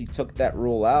Pelosi took that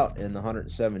rule out in the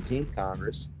 117th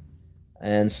Congress.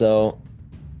 And so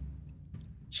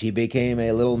she became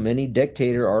a little mini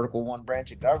dictator, Article 1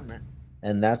 branch of government.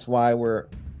 And that's why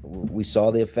we saw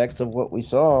the effects of what we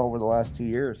saw over the last 2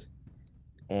 years.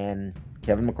 And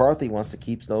Kevin McCarthy wants to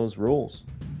keep those rules.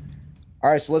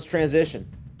 All right, so let's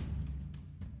transition.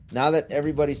 Now that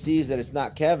everybody sees that it's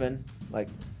not Kevin,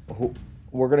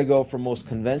 we're going to go from most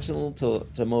conventional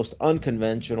to most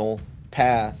unconventional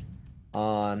path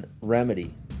on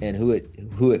remedy and who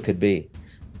it could be.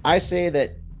 I say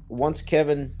that once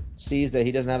Kevin sees that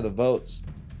he doesn't have the votes,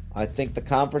 I think the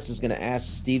conference is going to ask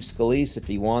Steve Scalise if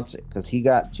he wants it, because he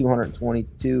got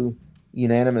 222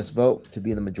 unanimous vote to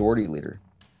be the majority leader.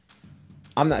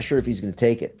 I'm not sure if he's going to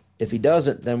take it. If he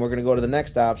doesn't, then we're going to go to the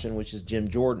next option, which is Jim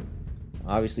Jordan.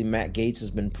 Obviously, Matt Gaetz has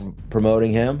been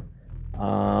promoting him,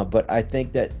 but I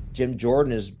think that Jim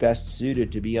Jordan is best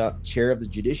suited to be chair of the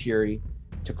judiciary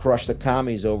to crush the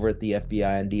commies over at the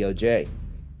FBI and DOJ.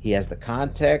 He has the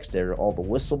context. All the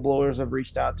whistleblowers have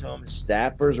reached out to him. His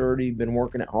staffers already been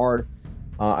working it hard.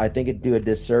 I think it'd do a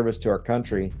disservice to our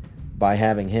country by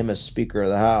having him as Speaker of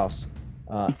the House,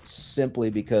 simply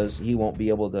because he won't be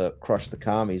able to crush the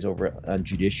commies over on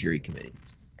Judiciary Committee.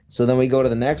 So then we go to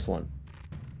the next one.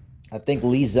 I think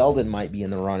Lee Zeldin might be in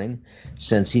the running,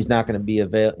 since he's not going to be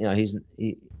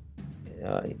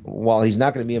while he's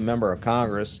not going to be a member of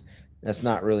Congress, that's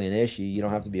not really an issue. You don't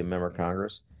have to be a member of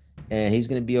Congress. And he's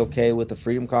going to be okay with the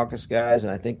Freedom Caucus guys,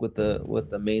 and I think with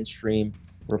the mainstream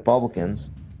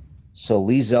Republicans. So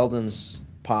Lee Zeldin's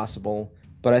possible,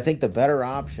 but I think the better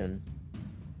option,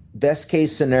 best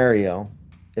case scenario,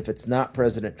 if it's not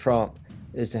President Trump,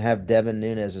 is to have Devin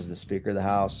Nunes as the Speaker of the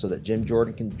House, so that Jim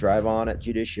Jordan can drive on at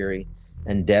Judiciary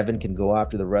and Devin can go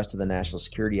after the rest of the national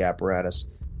security apparatus,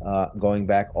 going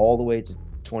back all the way to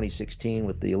 2016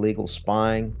 with the illegal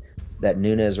spying that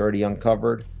Nunes already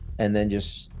uncovered, and then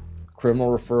just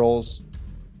criminal referrals,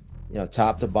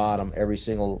 top to bottom, every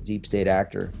single deep state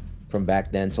actor from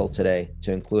back then till today,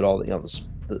 to include all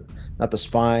the not the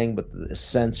spying, but the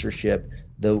censorship,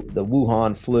 the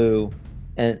Wuhan flu.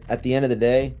 And at the end of the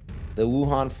day, the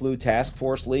Wuhan flu task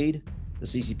force lead, the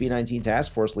CCP-19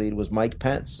 task force lead, was Mike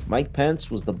Pence. Mike Pence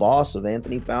was the boss of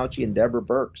Anthony Fauci and Deborah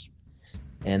Birx.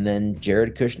 And then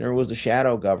Jared Kushner was the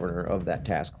shadow governor of that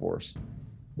task force.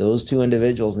 Those two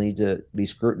individuals need to be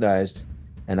scrutinized.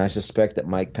 And I suspect that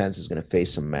Mike Pence is going to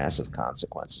face some massive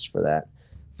consequences for that,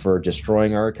 for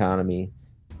destroying our economy,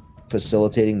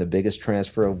 facilitating the biggest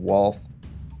transfer of wealth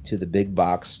to the big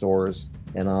box stores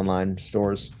and online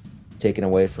stores, taken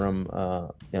away from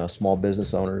small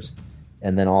business owners,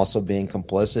 and then also being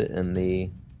complicit in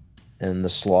the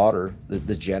slaughter,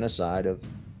 the genocide of,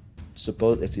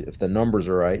 if the numbers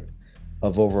are right,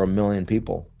 of over 1 million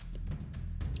people,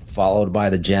 followed by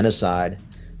the genocide.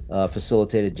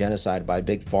 Facilitated genocide by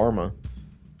Big Pharma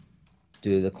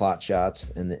due to the clot shots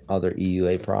and the other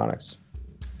EUA products.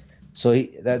 So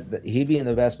he'd be in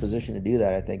the best position to do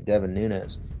that, I think, Devin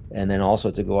Nunes, and then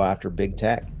also to go after big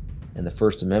tech and the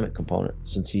First Amendment component,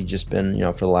 since he's just been,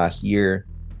 for the last year,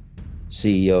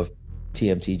 CEO of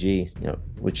TMTG,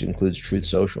 which includes Truth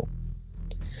Social.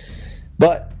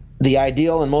 But the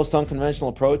ideal and most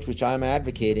unconventional approach, which I'm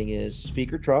advocating, is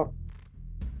Speaker Trump.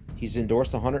 He's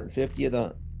endorsed 150 of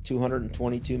the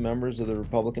 222 members of the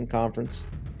Republican conference,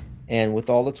 and with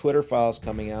all the Twitter files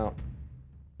coming out,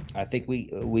 I think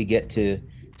we get to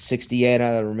 68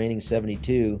 out of the remaining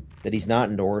 72 that he's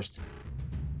not endorsed.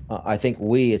 I think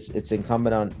it's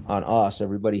incumbent on us,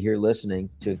 everybody here listening,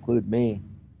 to include me,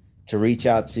 to reach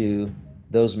out to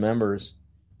those members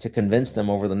to convince them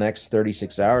over the next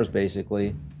 36 hours,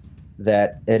 basically,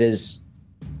 that it is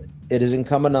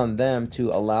incumbent on them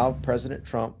to allow President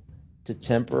Trump to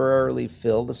temporarily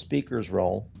fill the speaker's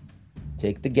role,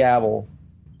 take the gavel,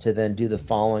 to then do the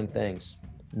following things: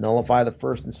 nullify the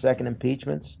first and second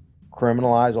impeachments,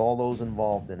 criminalize all those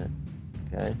involved in it,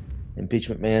 okay?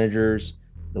 Impeachment managers,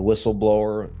 the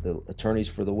whistleblower, the attorneys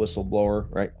for the whistleblower,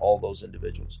 right? All those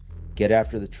individuals. Get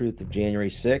after the truth of January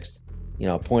 6th,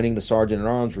 appointing the sergeant at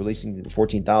arms, releasing the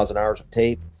 14,000 hours of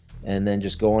tape, and then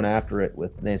just going after it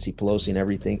with Nancy Pelosi and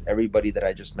everybody that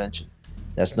I just mentioned.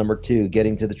 That's number 2.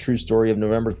 Getting to the true story of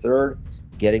November 3rd,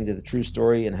 getting to the true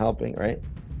story and helping, right?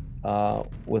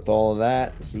 With all of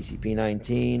that, the CCP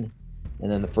 19,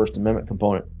 and then the First Amendment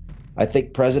component. I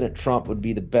think President Trump would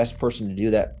be the best person to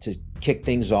do that, to kick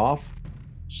things off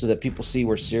so that people see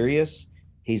we're serious.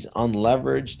 He's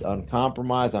unleveraged,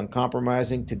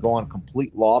 uncompromising, to go on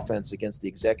complete law offense against the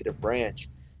executive branch.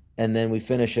 And then we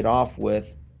finish it off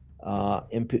with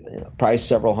probably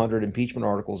several hundred impeachment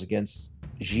articles against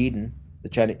Xi,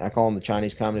 I call him the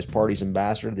Chinese Communist Party's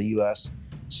ambassador to the U.S.,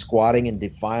 squatting and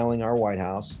defiling our White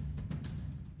House.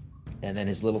 And then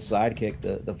his little sidekick,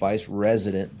 the vice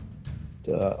resident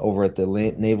over at the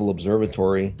Naval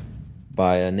Observatory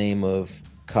by a name of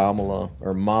Kamala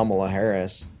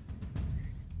Harris.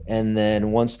 And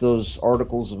then once those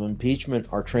articles of impeachment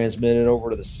are transmitted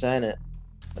over to the Senate,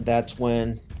 that's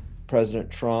when President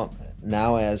Trump,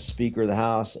 now as Speaker of the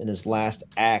House, in his last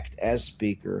act as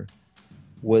Speaker,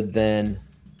 would then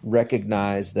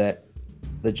recognize that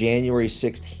the January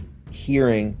 6th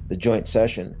hearing, the joint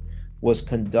session, was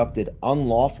conducted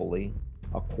unlawfully.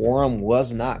 A quorum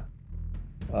was not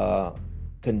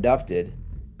conducted,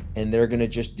 and they're going to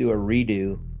just do a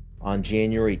redo on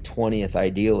January 20th,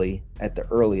 ideally, at the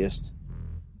earliest,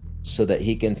 so that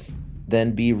he can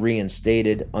then be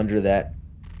reinstated under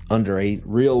a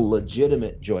real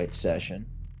legitimate joint session,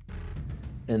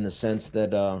 in the sense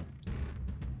that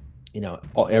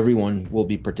everyone will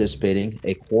be participating,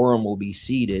 a quorum will be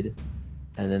seated,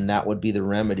 and then that would be the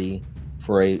remedy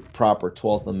for a proper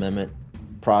 12th Amendment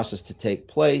process to take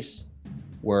place,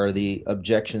 where the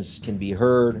objections can be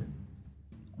heard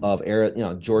of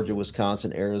Georgia,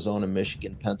 Wisconsin, Arizona,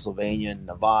 Michigan, Pennsylvania, and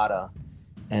Nevada.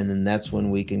 And then that's when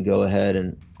we can go ahead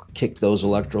and kick those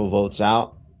electoral votes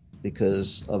out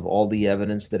because of all the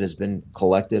evidence that has been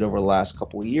collected over the last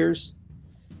couple of years.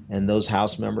 And those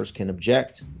House members can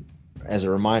object. As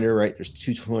a reminder, right, there's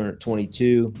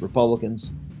 222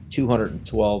 Republicans,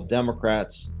 212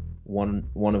 Democrats. One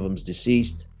of them's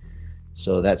deceased.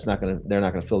 So they're not going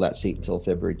to fill that seat until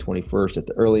February 21st at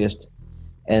the earliest.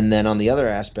 And then on the other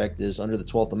aspect is, under the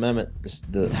 12th Amendment,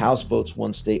 the House votes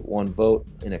one state, one vote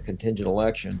in a contingent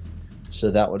election.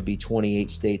 So that would be 28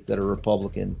 states that are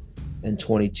Republican and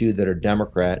 22 that are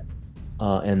Democrat.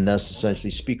 And thus,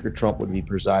 essentially, Speaker Trump would be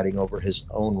presiding over his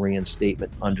own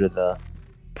reinstatement under the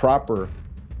proper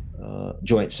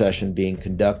joint session being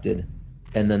conducted.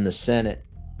 And then the Senate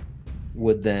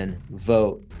would then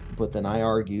vote. But then I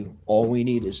argue all we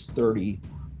need is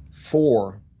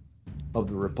 34 of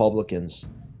the Republicans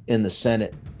in the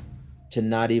Senate to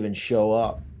not even show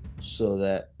up, so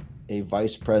that a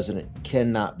vice president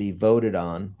cannot be voted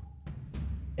on,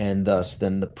 and thus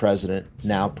then the president,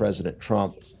 now President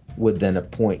Trump, would then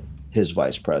appoint his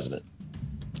vice president.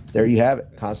 There you have it,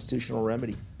 constitutional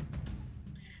remedy.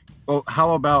 Well,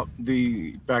 how about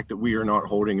the fact that we are not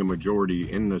holding a majority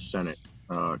in the Senate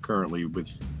currently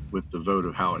with the vote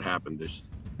of how it happened this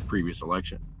previous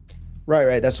election?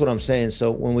 Right. That's what I'm saying. So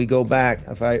when we go back,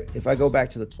 if I go back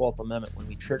to the 12th Amendment, when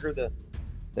we trigger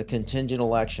the contingent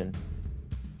election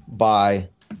by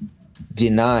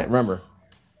remember,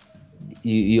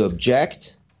 you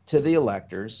object to the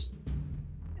electors,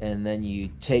 and then you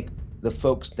take the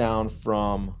folks down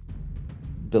from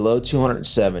below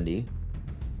 270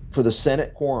 for the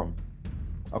Senate quorum.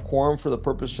 A quorum for the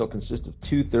purpose shall consist of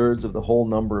 2/3 of the whole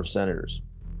number of senators.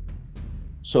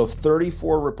 So if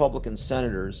 34 Republican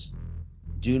senators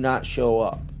do not show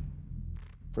up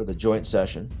for the joint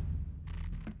session,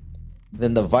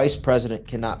 then the vice president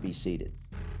cannot be seated.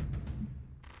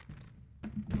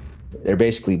 They're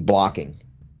basically blocking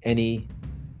any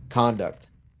conduct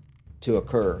to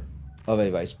occur of a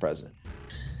vice president.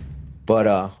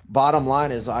 But bottom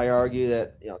line is, I argue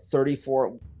that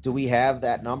 34. Do we have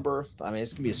that number? I mean,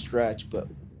 it's gonna be a stretch, but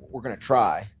we're gonna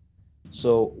try.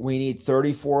 So we need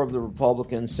 34 of the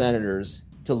Republican senators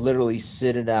to literally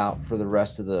sit it out for the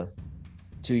rest of the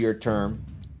 2-year term,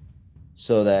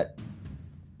 so that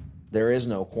there is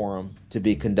no quorum to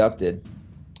be conducted,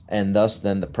 and thus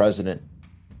then the president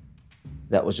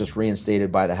that was just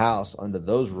reinstated by the House under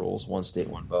those rules, one state,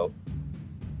 one vote,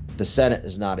 the Senate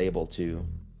is not able to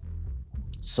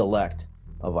select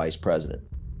a vice president.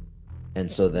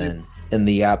 And so then, in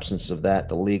the absence of that,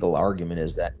 the legal argument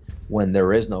is that when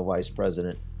there is no vice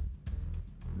president,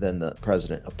 then the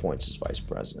president appoints his vice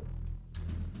president.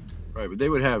 Right, but they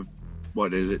would have,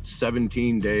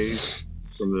 17 days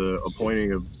from the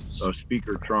appointing of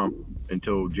Speaker Trump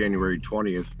until January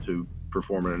 20th to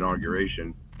perform an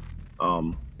inauguration,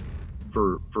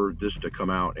 for this to come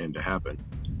out and to happen.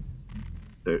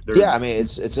 Yeah, I mean,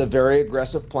 it's a very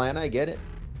aggressive plan. I get it,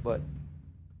 but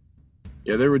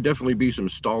yeah, there would definitely be some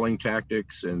stalling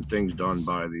tactics and things done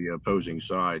by the opposing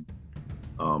side.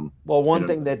 Well, one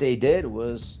thing that they did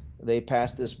was they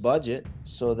passed this budget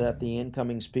so that the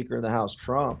incoming Speaker of the House,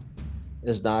 Trump,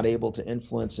 is not able to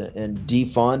influence and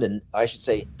defund, and I should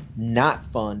say not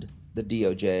fund the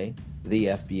DOJ, the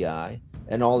FBI,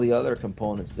 and all the other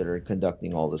components that are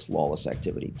conducting all this lawless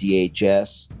activity.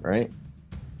 DHS, right?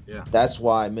 Yeah. That's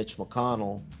why Mitch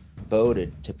McConnell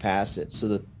voted to pass it, so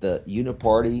that the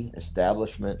uniparty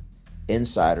establishment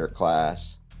insider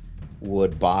class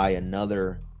would buy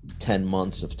another 10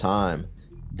 months of time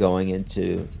going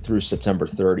through September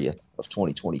 30th of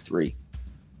 2023.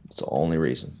 It's the only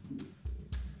reason.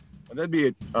 That'd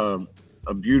be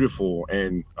a beautiful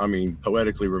and, I mean,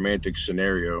 poetically romantic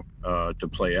scenario to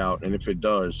play out. And if it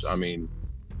does, I mean,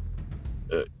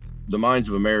 the minds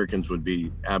of Americans would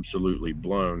be absolutely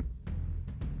blown.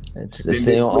 It's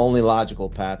the only logical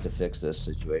path to fix this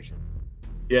situation.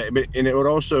 Yeah, and it would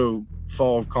also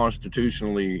fall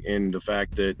constitutionally in the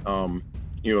fact that,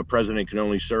 a president can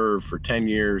only serve for 10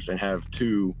 years and have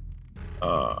two.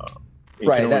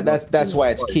 Right. That's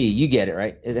why it's key. You get it,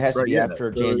 right? It has to be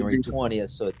after so January 20th,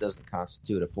 so it doesn't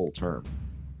constitute a full term.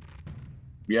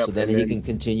 Yeah. So then he can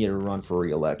continue to run for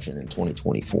re-election in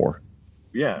 2024.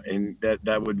 Yeah, and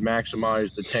that would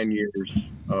maximize the 10 years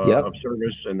of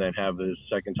service, and then have his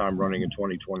second time running in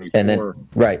 2024.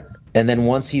 And then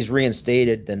once he's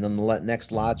reinstated, then the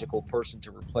next logical person to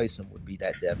replace him would be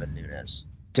that Devin Nunes,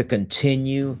 to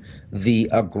continue the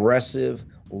aggressive,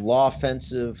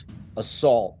 law-offensive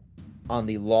assault on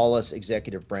the lawless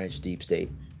executive branch deep state.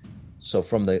 So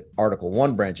from the Article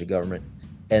 1 branch of government,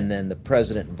 and then the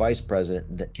president and vice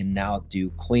president that can now do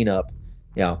cleanup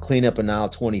in aisle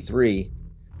 23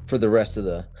 for the rest of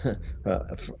the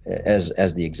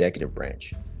as the executive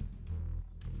branch.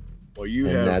 Well,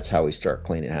 that's how we start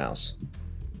cleaning house.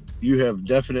 You have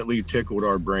definitely tickled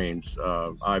our brains,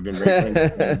 Ivan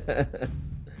Raiklin.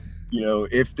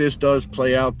 If this does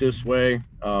play out this way,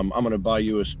 I'm going to buy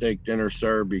you a steak dinner,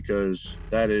 sir, because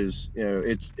that is,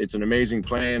 it's an amazing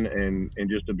plan and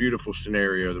just a beautiful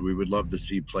scenario that we would love to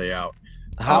see play out.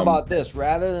 How about this?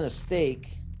 Rather than a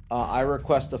steak, I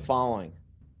request the following.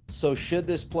 So should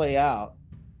this play out,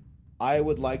 I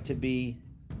would like to be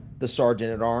the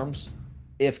Sergeant at Arms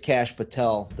if Kash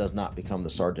Patel does not become the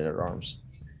Sergeant at Arms.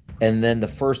 And then the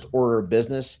first order of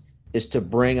business is to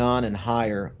bring on and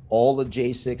hire all the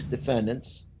J6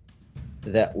 defendants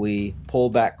that we pull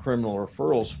back criminal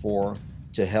referrals for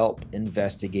to help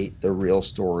investigate the real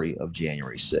story of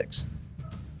January 6th.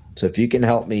 So if you can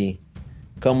help me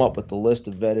come up with the list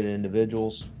of vetted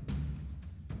individuals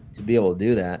to be able to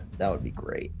do that, that would be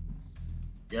great.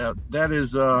 Yeah, that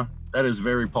is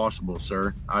very possible,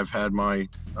 sir. I've had my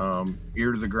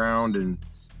ear to the ground and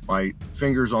my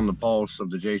fingers on the pulse of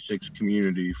the J6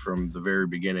 community from the very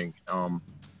beginning.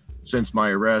 Since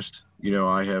my arrest,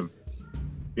 I have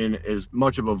been as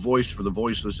much of a voice for the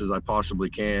voiceless as I possibly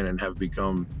can, and have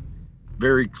become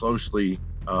very closely,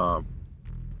 I've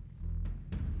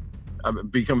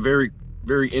become very,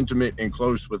 very intimate and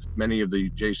close with many of the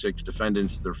J6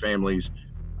 defendants, their families.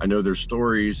 I know their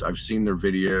stories, I've seen their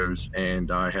videos,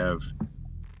 and I have,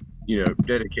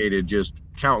 dedicated just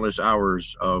countless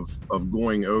hours of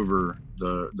going over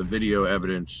the video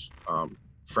evidence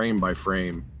frame by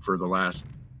frame for the last,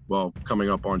 coming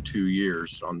up on 2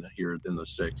 years here in the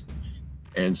 6th.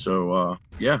 And so,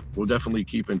 we'll definitely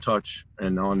keep in touch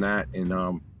and on that. And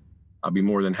I'll be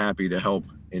more than happy to help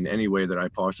in any way that I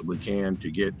possibly can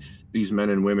to get these men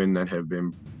and women that have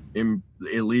been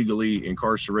illegally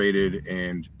incarcerated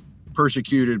and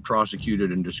persecuted,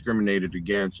 prosecuted, and discriminated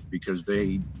against because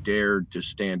they dared to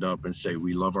stand up and say,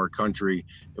 we love our country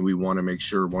and we want to make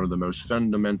sure one of the most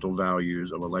fundamental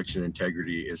values of election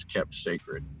integrity is kept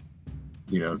sacred.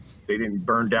 They didn't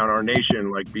burn down our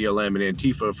nation like BLM and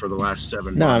Antifa for the last 7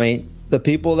 months. No, I mean, the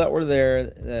people that were there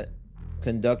that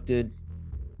conducted,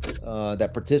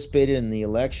 that participated in the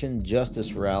election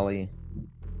justice rally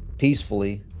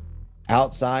peacefully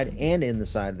outside and in the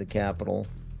side of the Capitol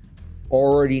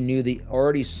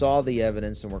already saw the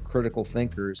evidence and were critical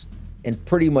thinkers and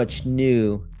pretty much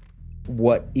knew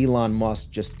what Elon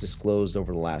Musk just disclosed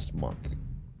over the last month.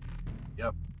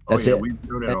 Yep. That's it.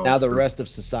 And now the rest of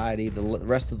society, the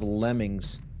rest of the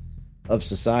lemmings of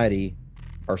society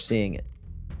are seeing it.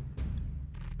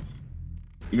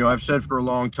 I've said for a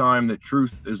long time that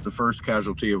truth is the first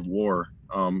casualty of war.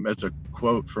 That's a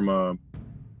quote from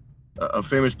a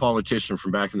famous politician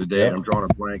from back in the day. Yep. I'm drawing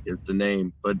a blank at the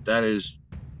name, but that is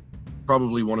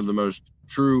probably one of the most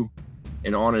true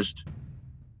and honest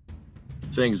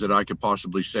things that I could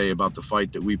possibly say about the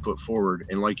fight that we put forward.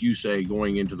 And like you say,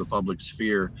 going into the public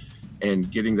sphere and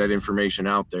getting that information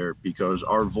out there, because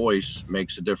our voice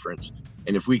makes a difference.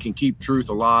 And if we can keep truth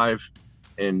alive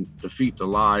and defeat the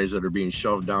lies that are being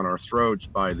shoved down our throats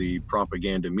by the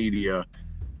propaganda media,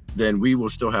 then we will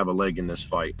still have a leg in this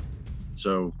fight.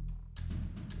 So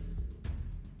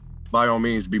by all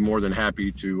means, be more than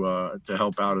happy to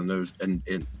help out in those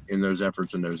in those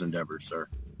efforts and those endeavors, sir.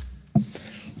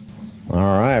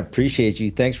 All right, appreciate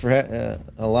you. Thanks for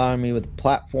allowing me with the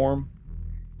platform.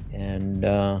 And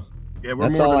yeah,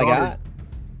 that's all I got.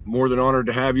 More than honored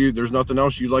to have you. There's nothing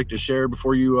else you'd like to share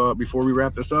before we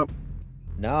wrap this up?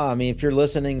 No, I mean, if you're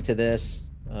listening to this,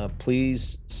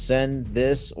 please send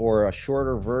this or a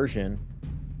shorter version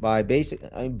by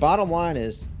bottom line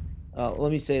is,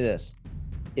 let me say this.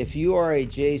 If you are a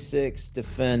J6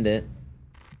 defendant,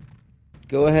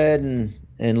 go ahead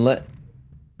and let,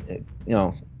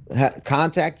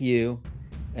 contact you,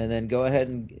 and then go ahead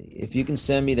and, if you can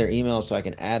send me their email so I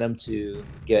can add them to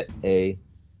get a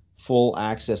full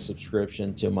access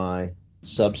subscription to my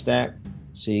Substack,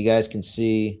 so you guys can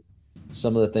see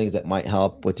some of the things that might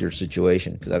help with your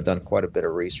situation, because I've done quite a bit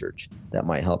of research that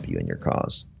might help you in your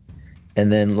cause. And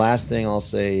then last thing I'll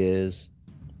say is,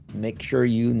 make sure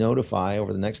you notify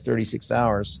over the next 36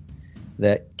 hours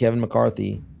that Kevin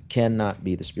McCarthy cannot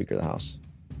be the Speaker of the House.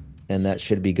 And that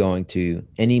should be going to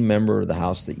any member of the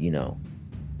House that you know.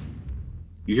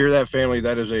 You hear that, family?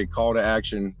 That is a call to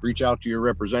action. Reach out to your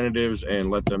representatives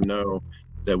and let them know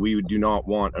that we do not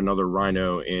want another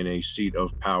rhino in a seat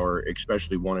of power,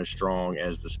 especially one as strong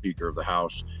as the Speaker of the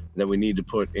House. That we need to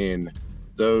put in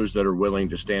those that are willing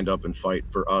to stand up and fight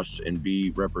for us and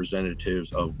be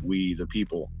representatives of we the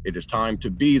people. It is time to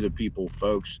be the people,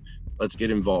 folks. Let's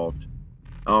get involved.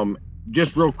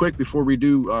 Just real quick before we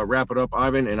do wrap it up,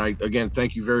 Ivan, and I again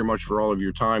thank you very much for all of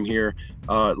your time here.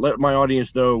 Let my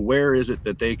audience know, where is it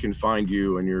that they can find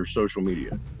you and your social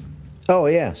media? Oh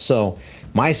yeah, so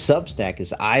my Substack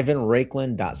is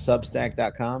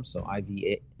ivanraiklin.substack.com. So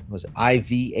IvanRaiklin,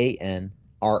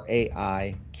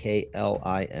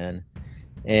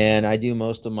 and I do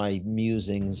most of my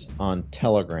musings on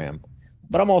Telegram,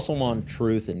 but I'm also on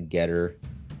Truth and Getter,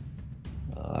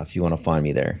 if you want to find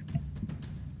me there.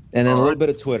 And then a little bit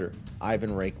of Twitter, Ivan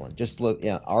Raiklin. Just look,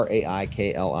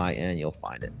 Raiklin, you'll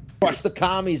find it. Crush the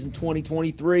commies in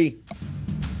 2023.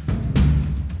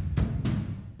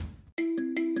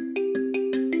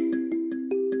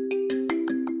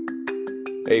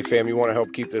 Hey fam, you want to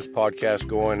help keep this podcast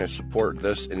going and support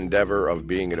this endeavor of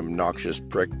being an obnoxious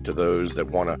prick to those that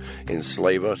want to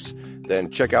enslave us? Then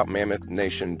check out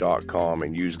MammothNation.com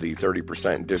and use the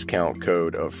 30% discount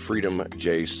code of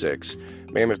FreedomJ6.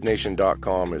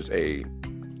 MammothNation.com is a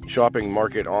shopping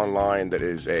market online that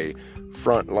is a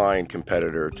frontline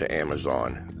competitor to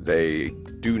Amazon. They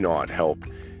do not help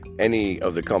any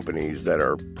of the companies that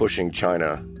are pushing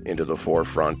China into the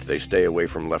forefront. They stay away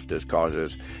from leftist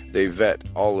causes. They vet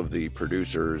all of the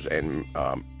producers and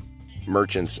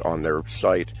merchants on their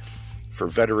site for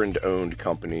veteran-owned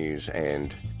companies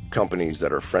and companies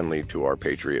that are friendly to our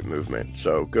patriot movement.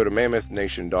 So go to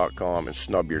MammothNation.com and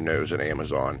snub your nose at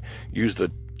Amazon. Use the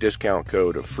discount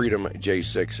code of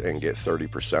FreedomJ6 and get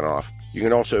 30% off. You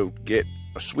can also get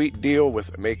a sweet deal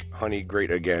with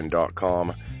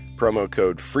MakeHoneyGreatAgain.com. Promo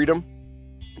code FREEDOM.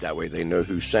 That way they know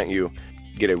who sent you.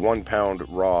 Get a 1 pound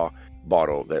raw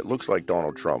bottle that looks like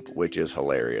Donald Trump, which is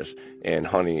hilarious. And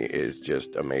honey is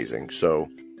just amazing. So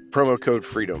promo code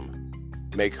FREEDOM.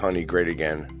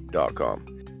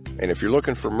 MakeHoneyGreatAgain.com. And if you're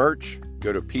looking for merch,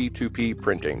 go to P2P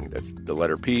Printing. That's the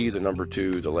letter P, the number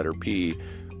 2, the letter P,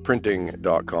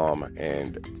 printing.com,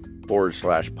 and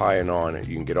 /Pionon.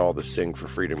 You can get all the Sing for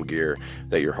Freedom gear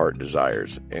that your heart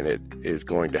desires, and it is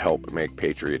going to help make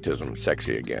patriotism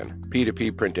sexy again.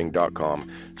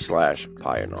 P2Pprinting.com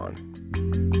 /Pionon.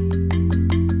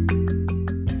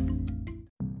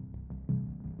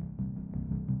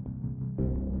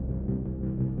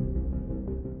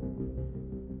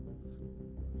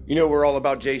 You know, we're all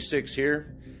about J6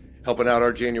 here, helping out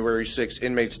our January 6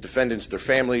 inmates, defendants, their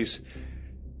families,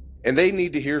 and they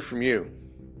need to hear from you.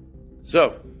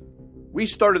 So, we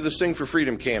started the Sing for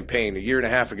Freedom campaign a year and a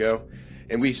half ago,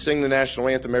 and we sing the national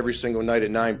anthem every single night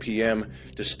at 9 p.m.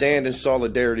 to stand in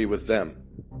solidarity with them.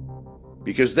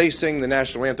 because they sing the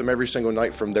national anthem every single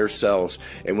night from their cells.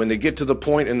 And when they get to the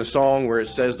point in the song where it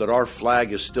says that our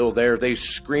flag is still there, they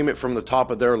scream it from the top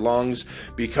of their lungs,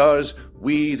 because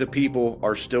we, the people,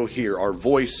 are still here. Our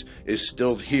voice is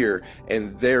still here,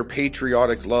 and their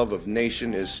patriotic love of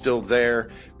nation is still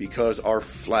there because our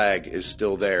flag is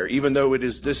still there. Even though it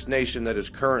is this nation that is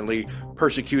currently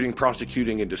persecuting,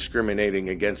 prosecuting, and discriminating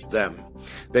against them,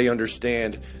 they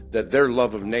understand that their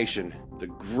love of nation, the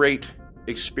great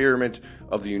experiment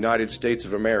of the United States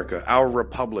of America, our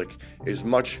republic, is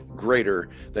much greater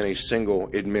than a single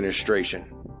administration.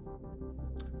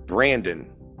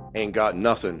 Brandon ain't got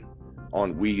nothing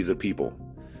on we the people.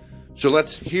 So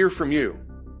let's hear from you.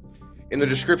 In the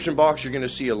description box, you're going to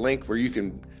see a link where you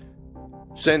can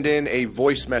send in a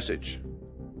voice message.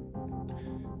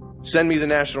 Send me the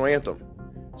national anthem.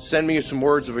 Send me some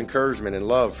words of encouragement and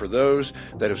love for those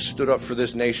that have stood up for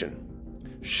this nation.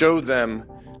 Show them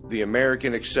the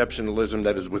American exceptionalism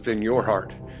that is within your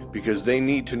heart, because they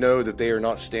need to know that they are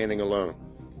not standing alone.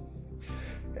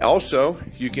 Also,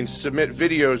 you can submit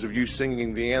videos of you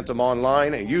singing the anthem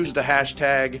online and use the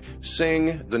hashtag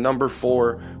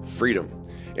 #4freedom.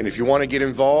 And if you want to get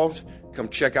involved, come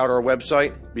check out our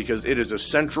website, because it is a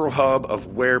central hub of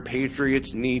where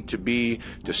patriots need to be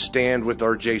to stand with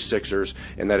our J6ers,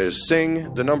 and that is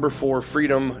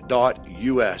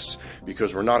sing4freedom.us,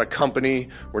 because we're not a company,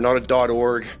 we're not a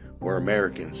 .org, we're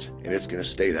Americans, and it's going to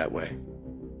stay that way.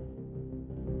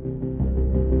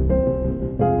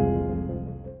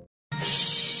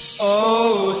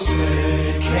 Oh,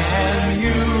 say, can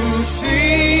you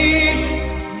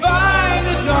see by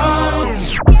the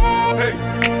dawn's Hey!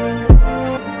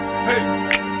 Hey!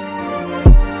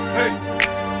 Hey!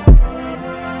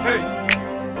 Hey!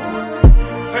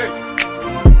 Hey!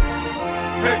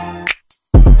 Hey!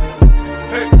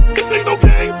 Hey! This ain't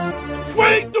okay!